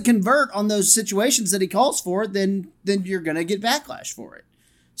team doesn't convert on those situations that he calls for, then you're going to get backlash for it.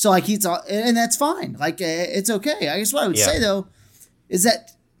 So, like, and that's fine. Like, it's okay. I guess what I would say, though, is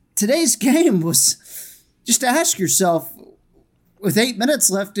that today's game was just to ask yourself, with 8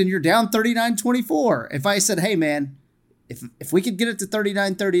 minutes left and you're down 39-24, if I said, hey, man, if we could get it to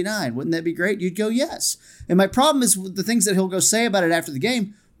 39-39, wouldn't that be great? You'd go, yes. And my problem is with the things that he'll go say about it after the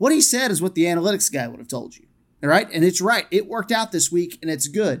game. What he said is what the analytics guy would have told you. All right? And it's right. It worked out this week, and it's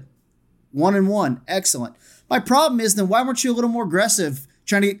good. 1-1. Excellent. My problem is, then why weren't you a little more aggressive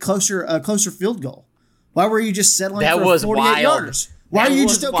trying to get a closer field goal? Why were you just settling for 48 yards? Why are you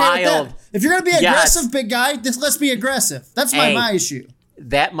just okay with that? If you're going to be aggressive, big guy, let's be aggressive. That's my issue.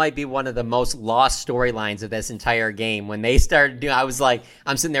 That might be one of the most lost storylines of this entire game. When they started doing, I was like,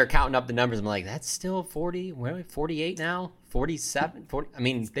 I'm sitting there counting up the numbers. I'm like, that's still 40, 48 now? 47? 40? I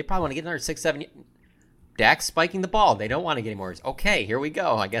mean, they probably want to get another 6, 7. Dak's spiking the ball. They don't want to get any more. Okay, here we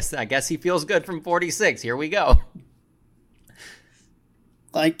go. I guess he feels good from 46. Here we go.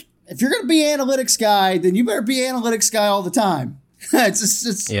 Like, if you're going to be analytics guy, then you better be analytics guy all the time. Yeah.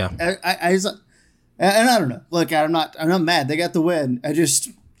 And I don't know. Look, I'm not mad. They got the win. I just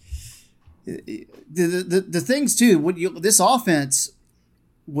the things too. This offense,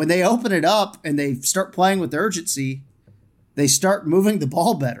 when they open it up and they start playing with urgency, they start moving the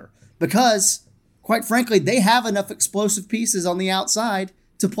ball better because, quite frankly, they have enough explosive pieces on the outside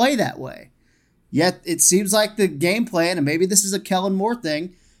to play that way. Yet it seems like the game plan, and maybe this is a Kellen Moore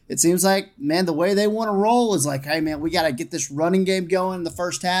thing, it seems like, man, the way they want to roll is like, hey, man, we got to get this running game going in the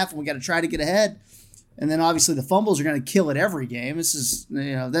first half, and we got to try to get ahead. And then obviously the fumbles are going to kill it every game. This is,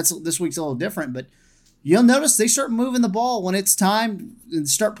 this week's a little different, but you'll notice they start moving the ball when it's time and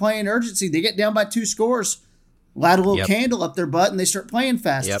start playing urgency. They get down by 2 scores, light a little candle up their butt, and they start playing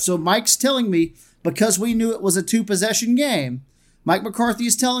fast. So Mike's telling me, because we knew it was a 2-possession game, Mike McCarthy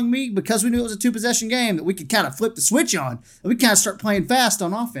is telling me, because we knew it was a 2-possession game, that we could kind of flip the switch on and we kind of start playing fast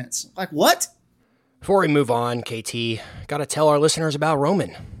on offense. Like, what? Before we move on, KT, got to tell our listeners about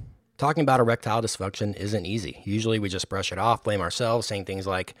Roman. Talking about erectile dysfunction isn't easy. Usually we just brush it off, blame ourselves, saying things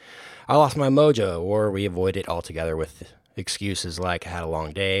like, I lost my mojo, or we avoid it altogether with excuses like, I had a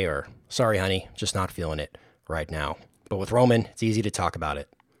long day, or, sorry, honey, just not feeling it right now. But with Roman, it's easy to talk about it.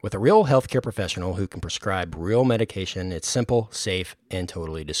 With a real healthcare professional who can prescribe real medication, it's simple, safe, and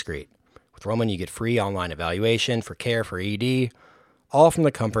totally discreet. With Roman, you get free online evaluation for care for ED, all from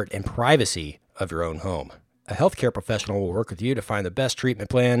the comfort and privacy of your own home. A healthcare professional will work with you to find the best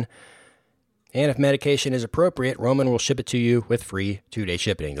treatment plan, and if medication is appropriate, Roman will ship it to you with free 2-day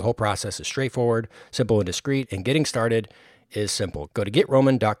shipping. The whole process is straightforward, simple, and discreet, and getting started is simple. Go to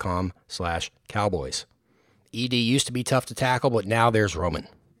GetRoman.com/Cowboys. ED used to be tough to tackle, but now there's Roman.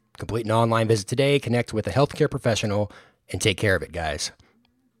 Complete an online visit today, connect with a healthcare professional, and take care of it, guys.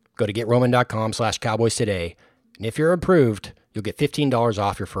 Go to GetRoman.com/Cowboys today, and if you're approved, you'll get $15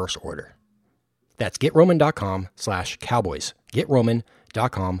 off your first order. That's GetRoman.com/Cowboys.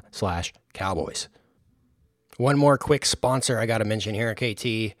 GetRoman.com/Cowboys. One more quick sponsor I got to mention here,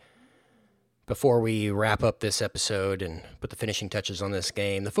 KT, before we wrap up this episode and put the finishing touches on this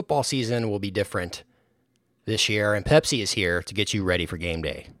game. The football season will be different this year, and Pepsi is here to get you ready for game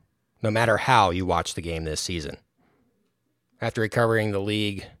day, no matter how you watch the game this season. After recovering the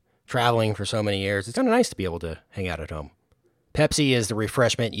league, traveling for so many years, it's kind of nice to be able to hang out at home. Pepsi is the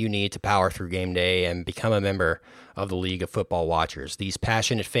refreshment you need to power through game day and become a member of the League of Football Watchers. These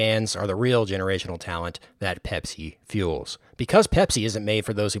passionate fans are the real generational talent that Pepsi fuels. Because Pepsi isn't made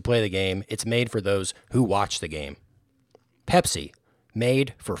for those who play the game, it's made for those who watch the game. Pepsi,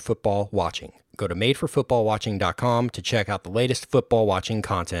 made for football watching. Go to madeforfootballwatching.com to check out the latest football watching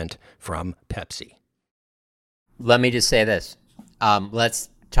content from Pepsi. Let me just say this. Let's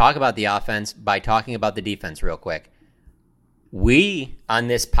talk about the offense by talking about the defense real quick. We, on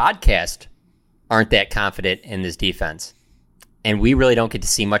this podcast, aren't that confident in this defense, and we really don't get to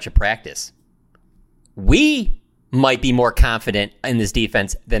see much of practice. We might be more confident in this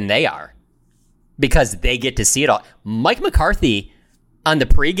defense than they are because they get to see it all. Mike McCarthy on the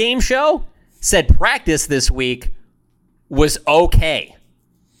pregame show said practice this week was okay.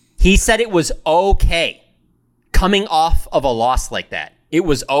 He said it was okay coming off of a loss like that. It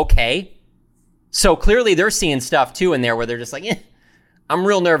was okay. So clearly they're seeing stuff too in there where they're just like, I'm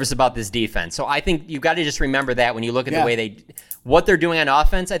real nervous about this defense. So I think you've got to just remember that when you look at the way what they're doing on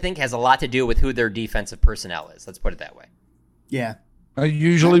offense, I think has a lot to do with who their defensive personnel is. Let's put it that way. Yeah.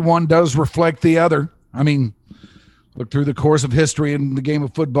 Usually one does reflect the other. I mean, look through the course of history in the game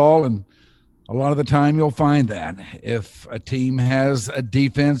of football, and a lot of the time you'll find that if a team has a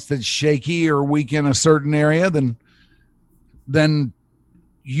defense that's shaky or weak in a certain area, then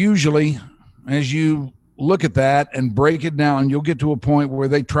usually as you look at that and break it down, you'll get to a point where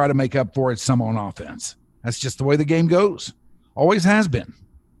they try to make up for it some on offense. That's just the way the game goes. Always has been.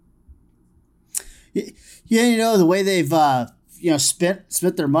 Yeah, the way they've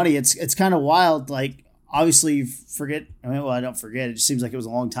spent their money, it's kind of wild. Like, obviously you forget. I don't forget. It just seems like it was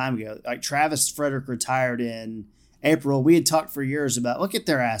a long time ago. Like, Travis Frederick retired in April. We had talked for years about, look at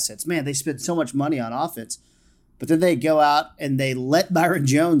their assets. Man, they spent so much money on offense. But then they go out and they let Byron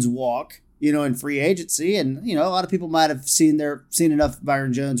Jones walk, in free agency. And, a lot of people might have seen enough of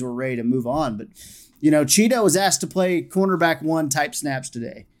Byron Jones were ready to move on. But, Cheeto was asked to play cornerback 1 type snaps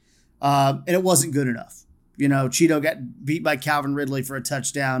today. And it wasn't good enough. Cheeto got beat by Calvin Ridley for a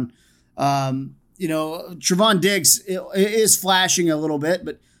touchdown. Trevon Diggs is flashing a little bit,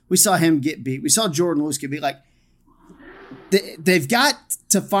 but we saw him get beat. We saw Jordan Lewis get beat. Like, they've got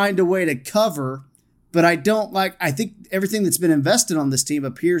to find a way to cover. But I think everything that's been invested on this team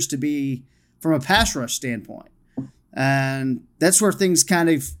appears to be from a pass rush standpoint. And that's where things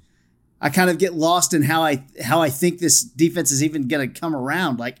I kind of get lost in how I think this defense is even going to come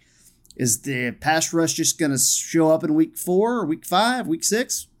around. Like, is the pass rush just going to show up in week 4 or week 5, week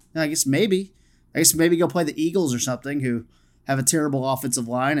 6? I guess maybe go play the Eagles or something, who have a terrible offensive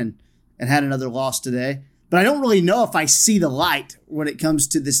line and had another loss today. But I don't really know if I see the light when it comes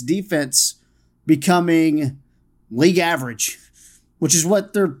to this defense becoming league average, which is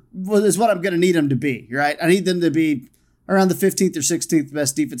what I'm going to need them to be, right? I need them to be around the 15th or 16th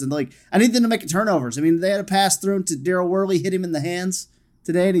best defense in the league. I need them to make turnovers. I mean, they had a pass thrown to Darryl Worley, hit him in the hands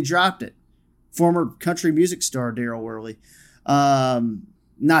today, and he dropped it. Former country music star Darryl Worley.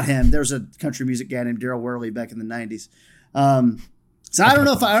 Not him. There's a country music guy named Darryl Worley back in the 90s. So I don't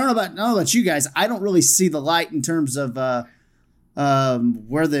know about you guys. I don't really see the light in terms of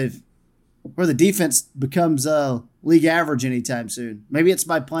where the defense becomes league average anytime soon. Maybe it's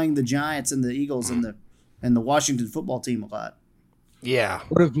by playing the Giants and the Eagles and the Washington football team a lot. Yeah.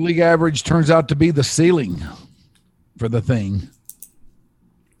 What if league average turns out to be the ceiling for the thing?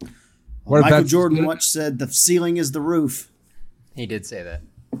 Michael Jordan once said the ceiling is the roof. He did say that.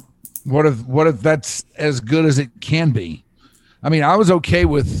 What if that's as good as it can be? I mean, I was okay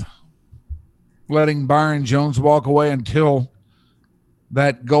with letting Byron Jones walk away until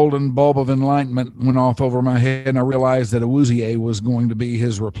that golden bulb of enlightenment went off over my head, and I realized that Awuzie was going to be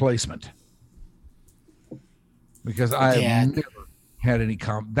his replacement. Because I have never had any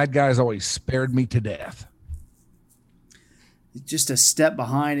that guy's always spared me to death. Just a step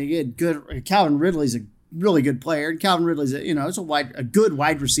behind. Again, good. Calvin Ridley's a really good player, and Calvin Ridley's it's a good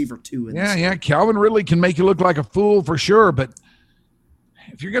wide receiver too. Yeah. Calvin Ridley can make you look like a fool for sure, but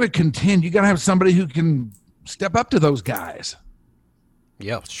if you're going to contend, you got to have somebody who can step up to those guys.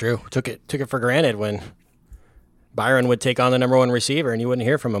 Yeah, it's true. Took it for granted when Byron would take on the number one receiver and you wouldn't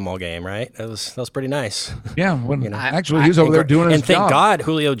hear from him all game, right? That was pretty nice. Yeah, when actually he was over there doing his job. And thank God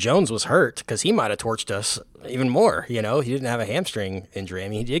Julio Jones was hurt because he might have torched us even more. He didn't have a hamstring injury. I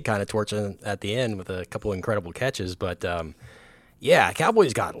mean, he did kind of torch him at the end with a couple of incredible catches. But,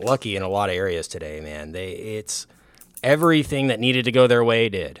 Cowboys got lucky in a lot of areas today, man. It's everything that needed to go their way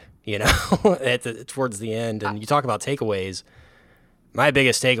did, towards the end. And you talk about takeaways. My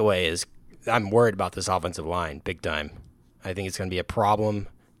biggest takeaway is I'm worried about this offensive line big time. I think it's going to be a problem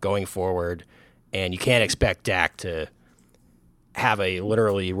going forward, and you can't expect Dak to have a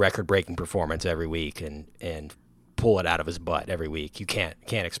literally record-breaking performance every week and pull it out of his butt every week. You can't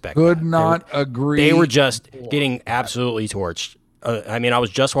expect that. Could not agree. They were just getting absolutely torched. I was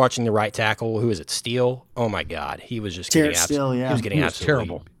just watching the right tackle. Who is it? Steele? Oh my God, he was just getting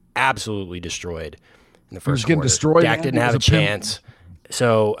absolutely destroyed in the first quarter. Destroyed. Dak didn't have a chance.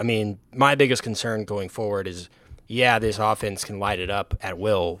 So, my biggest concern going forward is, this offense can light it up at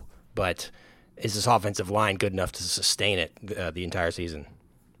will, but is this offensive line good enough to sustain it the entire season?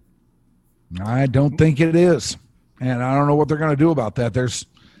 I don't think it is, and I don't know what they're going to do about that. There's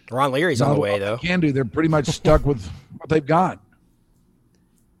Ron Leary's on the way, though. They're pretty much stuck with what they've got.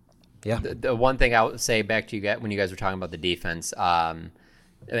 Yeah. The one thing I would say back to you guys when you guys were talking about the defense, and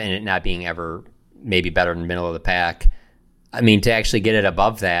it not being ever maybe better in the middle of the pack. To actually get it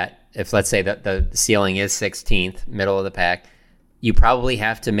above that, if let's say that the ceiling is 16th, middle of the pack, you probably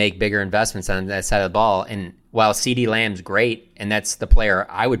have to make bigger investments on that side of the ball. And while CeeDee Lamb's great, and that's the player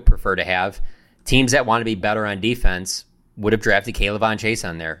I would prefer to have, teams that want to be better on defense would have drafted Kayvon Chase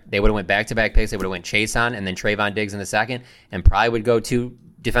on there. They would have went back-to-back picks. They would have went Chase on and then Trayvon Diggs in the second, and probably would go 2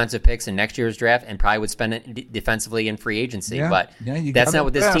 defensive picks in next year's draft and probably would spend it defensively in free agency. That's not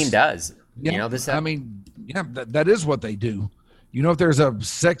what this team does. Yeah. That is what they do. If there's a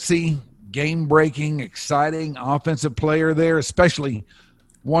sexy, game-breaking, exciting offensive player there, especially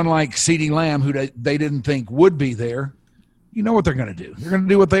one like CeeDee Lamb, who they didn't think would be there, you know what they're going to do. They're going to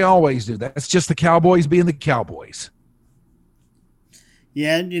do what they always do. That's just the Cowboys being the Cowboys.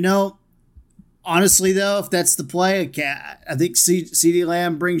 Yeah, honestly, though, if that's the play, I think CeeDee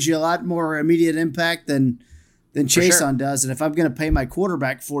Lamb brings you a lot more immediate impact than Chason does. And if I'm going to pay my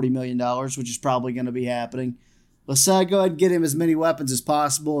quarterback $40 million, which is probably going to be happening, let's go ahead and get him as many weapons as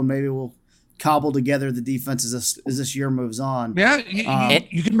possible, and maybe we'll cobble together the defense as this year moves on. Yeah,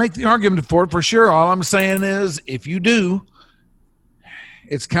 you can make the argument for it for sure. All I'm saying is, if you do,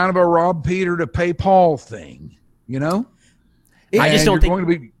 it's kind of a rob Peter to pay Paul thing, I just don't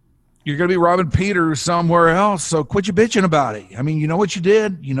think you're going to be robbing Peter somewhere else. So quit your bitching about it. You know what you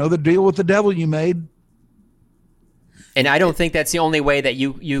did. You know the deal with the devil you made. And I don't think that's the only way that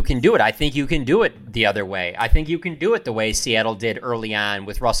you can do it. I think you can do it the other way. I think you can do it the way Seattle did early on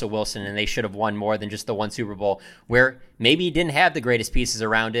with Russell Wilson, and they should have won more than just the one Super Bowl, where maybe he didn't have the greatest pieces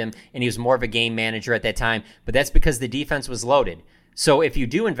around him, and he was more of a game manager at that time, but that's because the defense was loaded. So if you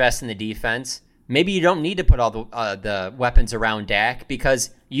do invest in the defense, maybe you don't need to put all the weapons around Dak because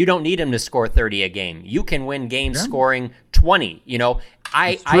you don't need him to score 30 a game. You can win games scoring 20,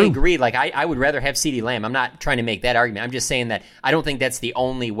 I agree. I would rather have CeeDee Lamb. I'm not trying to make that argument. I'm just saying that I don't think that's the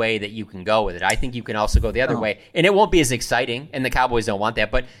only way that you can go with it. I think you can also go the other way, and it won't be as exciting, and the Cowboys don't want that.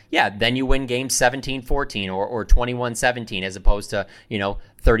 But, then you win games 17-14 or 21-17 as opposed to,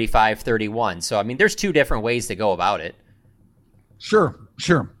 35-31. So, there's 2 different ways to go about it. Sure.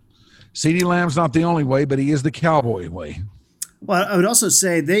 CeeDee Lamb's not the only way, but he is the Cowboy way. Well, I would also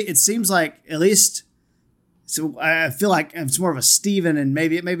say it seems like at least – so I feel like it's more of a Steven, and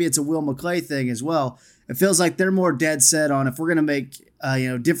maybe it's a Will McClay thing as well. It feels like they're more dead set on if we're going to make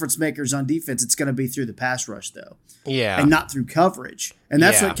difference makers on defense, it's going to be through the pass rush though, and not through coverage. And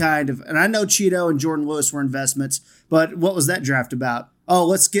that's what kind of. And I know Cheeto and Jordan Lewis were investments, but what was that draft about? Oh,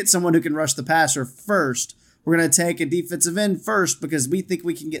 let's get someone who can rush the passer first. We're going to take a defensive end first because we think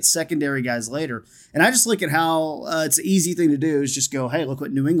we can get secondary guys later. And I just look at how it's an easy thing to do is just go, hey, look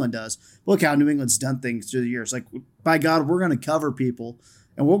what New England does. Look how New England's done things through the years. Like, by God, we're going to cover people,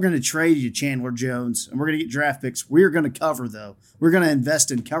 and we're going to trade you Chandler Jones, and we're going to get draft picks. We're going to cover, though. We're going to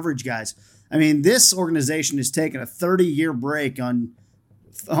invest in coverage guys. This organization has taken a 30-year break on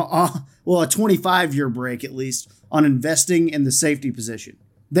a 25-year break at least on investing in the safety position.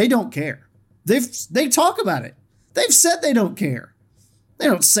 They don't care. They talk about it. They've said they don't care. They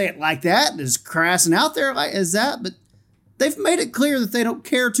don't say it like that, as crass and out there as that, but they've made it clear that they don't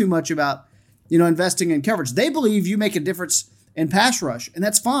care too much about, investing in coverage. They believe you make a difference in pass rush, and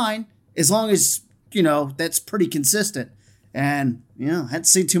that's fine as long as, that's pretty consistent. And, I hadn't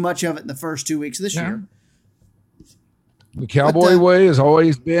seen too much of it in the first 2 weeks of this year. The Cowboy way has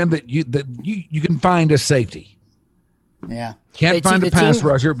always been that you can find a safety. Yeah. Can't find a pass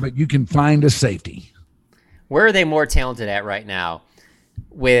rusher, but you can find a safety. Where are they more talented at right now?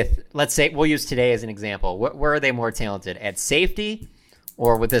 With, let's say, we'll use today as an example. Where are they more talented? At safety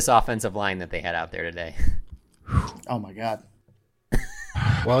or with this offensive line that they had out there today? Oh, my God.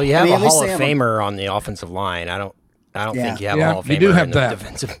 Well, you have a Hall of Famer on the offensive line. I don't think you have a Hall of Famer. You do have in that. The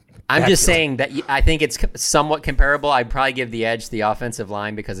defensive I'm just saying that I think it's somewhat comparable. I'd probably give the edge to the offensive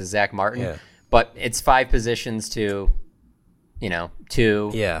line because of Zach Martin. Yeah. But it's 5 positions to,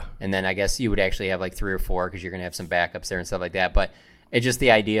 2. Yeah. And then I guess you would actually have like 3 or 4 because you're going to have some backups there and stuff like that. But it's just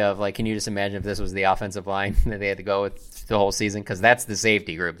the idea of like, can you just imagine if this was the offensive line that they had to go with the whole season? Because that's the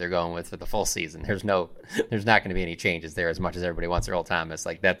safety group they're going with for the full season. There's not going to be any changes there as much as everybody wants Earl Thomas.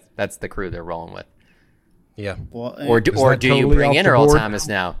 Like that's the crew they're rolling with. Yeah. Well, Or do you bring in Earl Thomas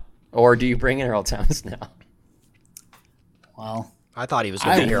now? Or do you bring in Earl Thomas now? Well, I thought he was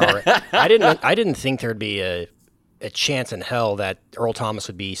going to be here already. I didn't think there'd be a chance in hell that Earl Thomas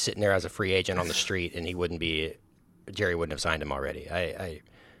would be sitting there as a free agent on the street and Jerry wouldn't have signed him already. I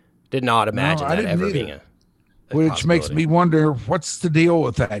did not imagine that ever being a which makes me wonder, what's the deal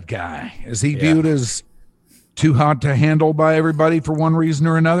with that guy? Is he viewed as too hot to handle by everybody for one reason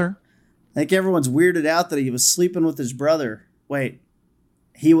or another? I think everyone's weirded out that he was sleeping with his brother. Wait.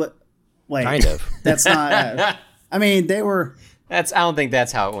 Kind of. That's not. I mean, they were. I don't think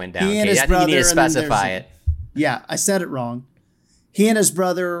that's how it went down. He and his I think you need to brother, specify it. Yeah, I said it wrong. He and his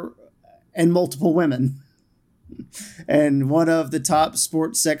brother and multiple women. And one of the top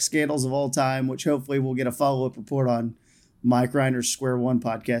sports sex scandals of all time, which hopefully we'll get a follow-up report on Mike Reiner's Square One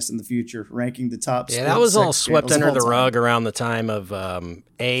podcast in the future, ranking the top sports that was all sex swept scandals under of the all time. rug around the time of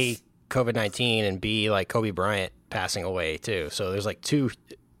A, COVID-19, and B, like Kobe Bryant passing away too. So there's like 2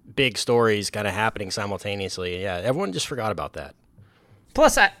 big stories kind of happening simultaneously. Yeah, everyone just forgot about that.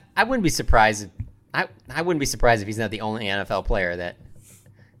 Plus, I wouldn't be surprised. I wouldn't be surprised if he's not the only NFL player that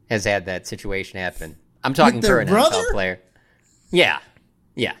has had that situation happen. I'm talking current NFL player. Yeah.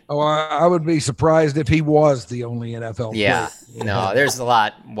 Oh, I would be surprised if he was the only NFL Yeah. player. No, there's a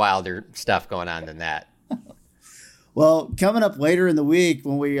lot wilder stuff going on than that. Well, coming up later in the week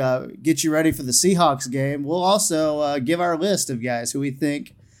when we get you ready for the Seahawks game, we'll also give our list of guys who we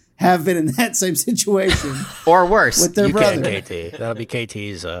think have been in that same situation. Or worse. With their brother. KT. That'll be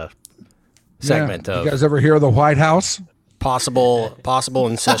KT's segment of You guys ever hear of the White House? possible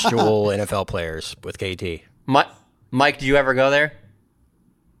incestual NFL players with KT. Mike, did you ever go there?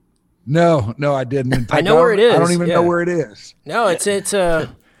 No, I didn't. In fact, I know where it is. I don't even know where it is. No, it's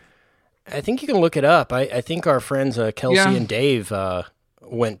I think you can look it up. I think our friends Kelsey and Dave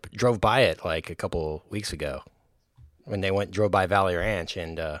drove by it like a couple weeks ago when they drove by Valley Ranch,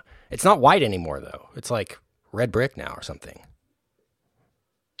 and it's not white anymore though. It's like red brick now or something.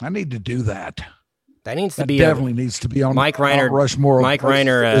 I need to do that. That needs to That be definitely needs to be on Mike Reiner. Mount Rushmore. Mike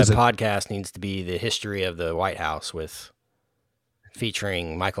Reiner podcast needs to be the history of the White House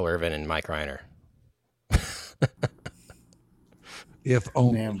featuring Michael Irvin and Mike Reiner. If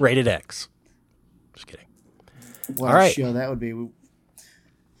only. Rated X. Just kidding. What All a right. show that would be.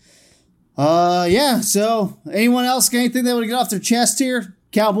 Yeah, so anyone else got anything they want to get off their chest here?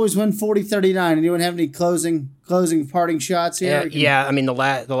 Cowboys win 40-39. Anyone have any closing parting shots here? Yeah. I mean, the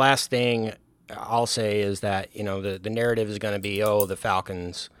last thing I'll say is that, the narrative is going to be, the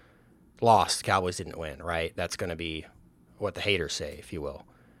Falcons lost, Cowboys didn't win, right? That's going to be what the haters say, if you will.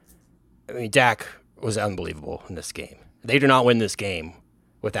 I mean, Dak was unbelievable in this game. They do not win this game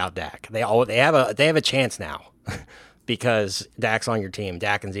without Dak. They have a chance now because Dak's on your team.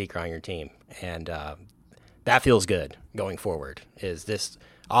 Dak and Zeke are on your team, and that feels good going forward. Is this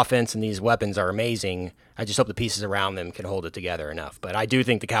offense and these weapons are amazing. I just hope the pieces around them can hold it together enough. But I do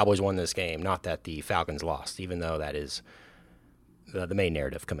think the Cowboys won this game, not that the Falcons lost, even though that is the main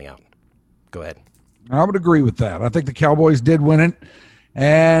narrative coming out. Go ahead. I would agree with that. I think the Cowboys did win it,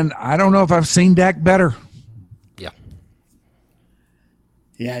 and I don't know if I've seen Dak better.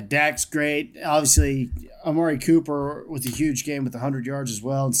 Yeah, Dak's great. Obviously, Amari Cooper with a huge game with 100 yards as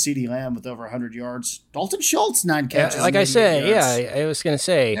well, and CeeDee Lamb with over 100 yards. Dalton Schultz, 9 catches. Like I said, I was going to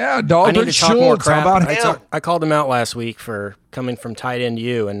say. Yeah, Dalton I need to talk more Schultz. crap. How about him? I called him out last week for coming from tight end to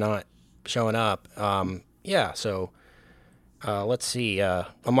you and not showing up. So let's see.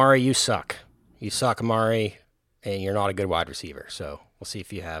 Amari, you suck. You suck, Amari, and you're not a good wide receiver. So we'll see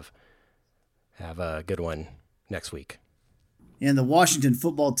if you have a good one next week. And the Washington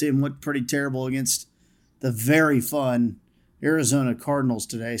football team looked pretty terrible against the very fun Arizona Cardinals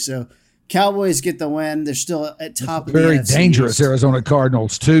today. So Cowboys get the win. They're still at top of the very NFC dangerous East. Arizona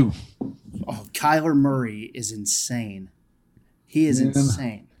Cardinals, too. Oh, Kyler Murray is insane. He is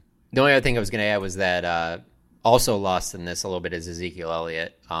insane. The only other thing I was going to add was that also lost in this a little bit is Ezekiel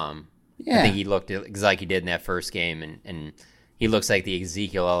Elliott. I think he looked like he did in that first game, and he looks like the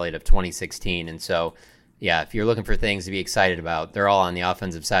Ezekiel Elliott of 2016. And so, yeah, if you're looking for things to be excited about, they're all on the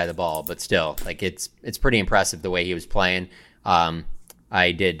offensive side of the ball. But still, like it's pretty impressive the way he was playing.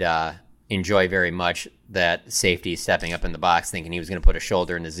 I did enjoy very much that safety stepping up in the box, thinking he was going to put a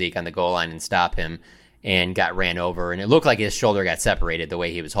shoulder into Zeke on the goal line and stop him, and got ran over. And it looked like his shoulder got separated the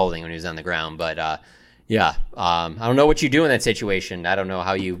way he was holding when he was on the ground. But I don't know what you do in that situation. I don't know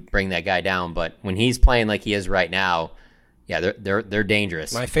how you bring that guy down. But when he's playing like he is right now, yeah, they're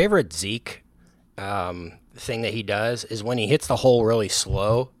dangerous. My favorite Zeke thing that he does is when he hits the hole really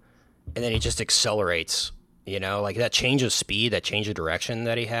slow, and then he just accelerates. You know, like that change of speed, that change of direction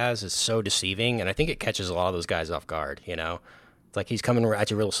that he has is so deceiving, and I think it catches a lot of those guys off guard. You know, it's like he's coming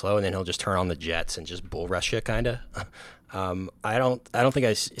at you real slow, and then he'll just turn on the jets and just bull rush you, kind of. I don't think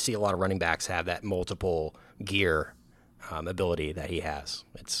I see a lot of running backs have that multiple gear ability that he has.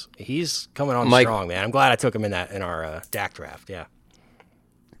 He's coming on strong, man. I'm glad I took him in our DAC draft. Yeah,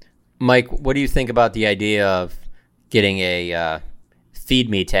 Mike, what do you think about the idea of getting a feed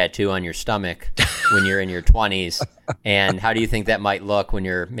me tattoo on your stomach when you're in your 20s, and how do you think that might look when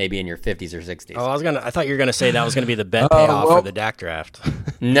you're maybe in your 50s or 60s? Oh, I thought you were gonna say that was gonna be the bet payoff for the DAC draft.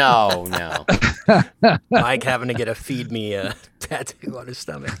 No. Mike having to get a feed me tattoo on his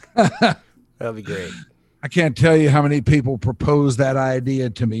stomach. That'd be great. I can't tell you how many people proposed that idea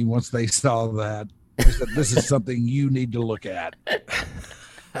to me once they saw that. They said, this is something you need to look at.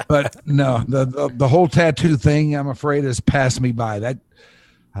 But no, the whole tattoo thing, I'm afraid, has passed me by.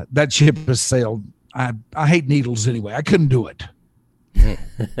 That ship has sailed. I hate needles anyway. I couldn't do it.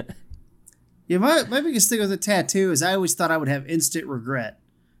 Yeah, my biggest thing with the tattoo is I always thought I would have instant regret.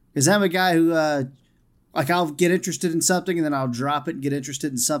 Because I'm a guy who, I'll get interested in something and then I'll drop it and get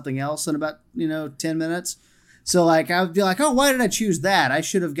interested in something else in about, 10 minutes. So, I would be like, oh, why did I choose that? I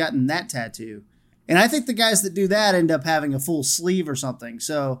should have gotten that tattoo. And I think the guys that do that end up having a full sleeve or something.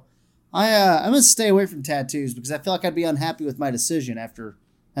 So, I'm going to stay away from tattoos because I feel like I'd be unhappy with my decision after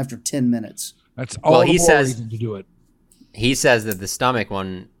 10 minutes. That's all the more reason to do it. He says that the stomach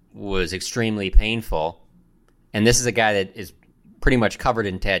one was extremely painful. And this is a guy that is pretty much covered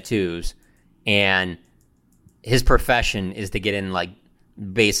in tattoos. And his profession is to get in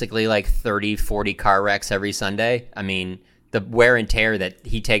basically 30, 40 car wrecks every Sunday. I mean, the wear and tear that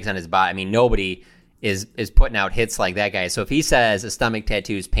he takes on his body. I mean, nobody is putting out hits like that guy. So if he says a stomach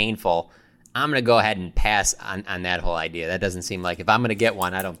tattoo is painful, I'm going to go ahead and pass on that whole idea. That doesn't seem like, if I'm going to get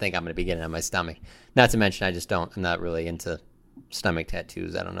one, I don't think I'm going to be getting it on my stomach. Not to mention, I'm not really into stomach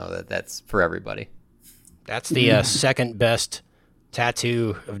tattoos. I don't know that that's for everybody. That's the second best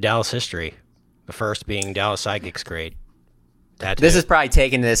tattoo of Dallas history. The first being Dallas Psychic's great tattoo. This is probably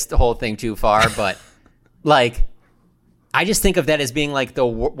taking this whole thing too far, but I just think of that as being I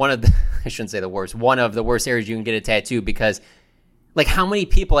shouldn't say the worst, one of the worst areas you can get a tattoo, because how many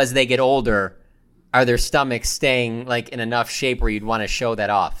people as they get older are their stomachs staying in enough shape where you'd want to show that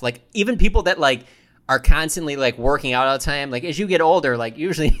off? Even people that are constantly working out all the time, as you get older,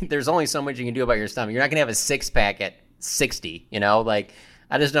 usually there's only so much you can do about your stomach. You're not going to have a six-pack at 60,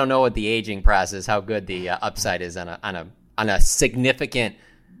 I just don't know what the aging process, how good the upside is on a significant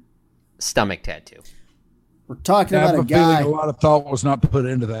stomach tattoo. We're talking about a guy. A lot of thought was not put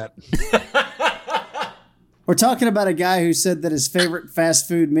into that. We're talking about a guy who said that his favorite fast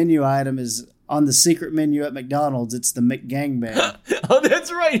food menu item is on the secret menu at McDonald's. It's the McGangbang. Oh,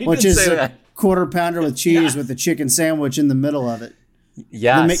 that's right. Which is a quarter pounder with cheese with a chicken sandwich in the middle of it.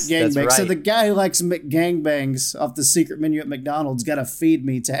 Yes, the McGangbang. that's right. So the guy who likes McGangbangs off the secret menu at McDonald's got a feed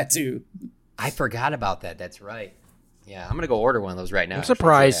me tattoo. I forgot about that. That's right. Yeah, I'm going to go order one of those right now. I'm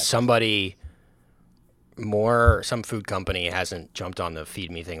surprised some food company hasn't jumped on the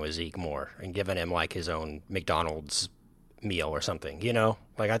feed me thing with Zeke more and given him his own McDonald's meal or something,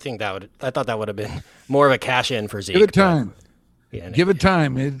 I think I thought that would have been more of a cash in for Zeke. Give it time. Give it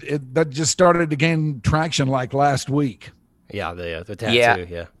time. That just started to gain traction last week. Yeah, the tattoo,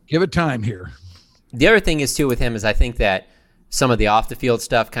 yeah. Give it time here. The other thing is, too, with him is I think that some of the off-the-field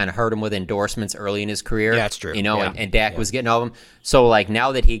stuff kind of hurt him with endorsements early in his career. Yeah, that's true. And Dak was getting all of them. So,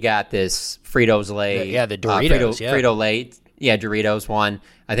 now that he got this Fritos Lay. The Doritos, Frito-Lay, Doritos one,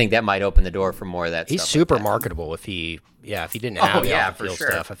 I think that might open the door for more of that He's stuff. He's super marketable if he didn't have the off-the-field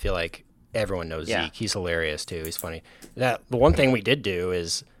stuff. I feel like everyone knows Zeke. He's hilarious, too. He's funny. The one thing we did do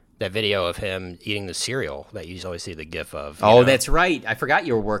is that video of him eating the cereal that you always see the gif of. Oh, that's right. I forgot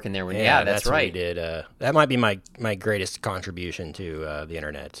you were working there. That's right. What we did. That might be my greatest contribution to the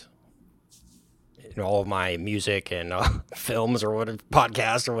internet. in all of my music and films or whatever,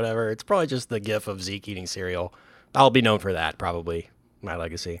 podcasts or whatever. It's probably just the gif of Zeke eating cereal. I'll be known for that, probably, my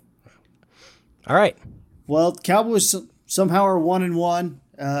legacy. All right. Well, Cowboys somehow are 1-1.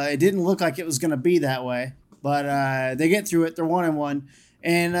 It didn't look like it was going to be that way, but they get through it. They're 1-1.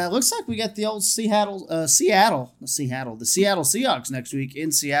 And it looks like we got the old Seattle Seahawks next week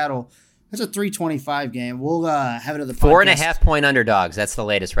in Seattle. That's a 3:25 game. We'll have another 4.5 point underdogs. That's the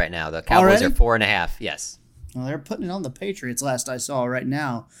latest right now. The Cowboys Already? are 4.5. Yes. Well, they're putting it on the Patriots last I saw right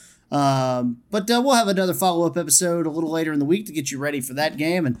now. But we'll have another follow-up episode a little later in the week to get you ready for that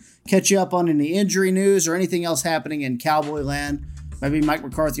game and catch you up on any injury news or anything else happening in Cowboy land. Maybe Mike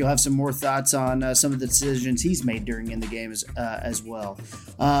McCarthy will have some more thoughts on some of the decisions he's made during in the game as well.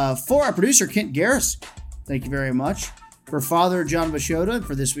 For our producer, Kent Garris, thank you very much. For Father John Bashota, and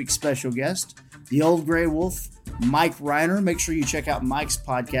for this week's special guest, the Old Gray Wolf, Mike Reiner. Make sure you check out Mike's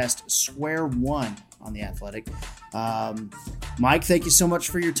podcast, Square One, on The Athletic. Mike, thank you so much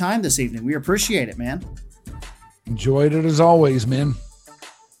for your time this evening. We appreciate it, man. Enjoyed it as always, man.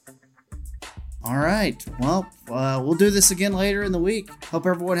 All right. Well, we'll do this again later in the week. Hope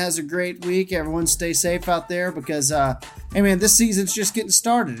everyone has a great week. Everyone stay safe out there because, hey, man, this season's just getting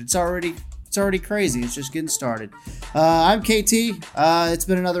started. It's already crazy. It's just getting started. I'm KT. It's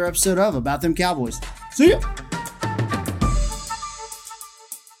been another episode of About Them Cowboys. See ya.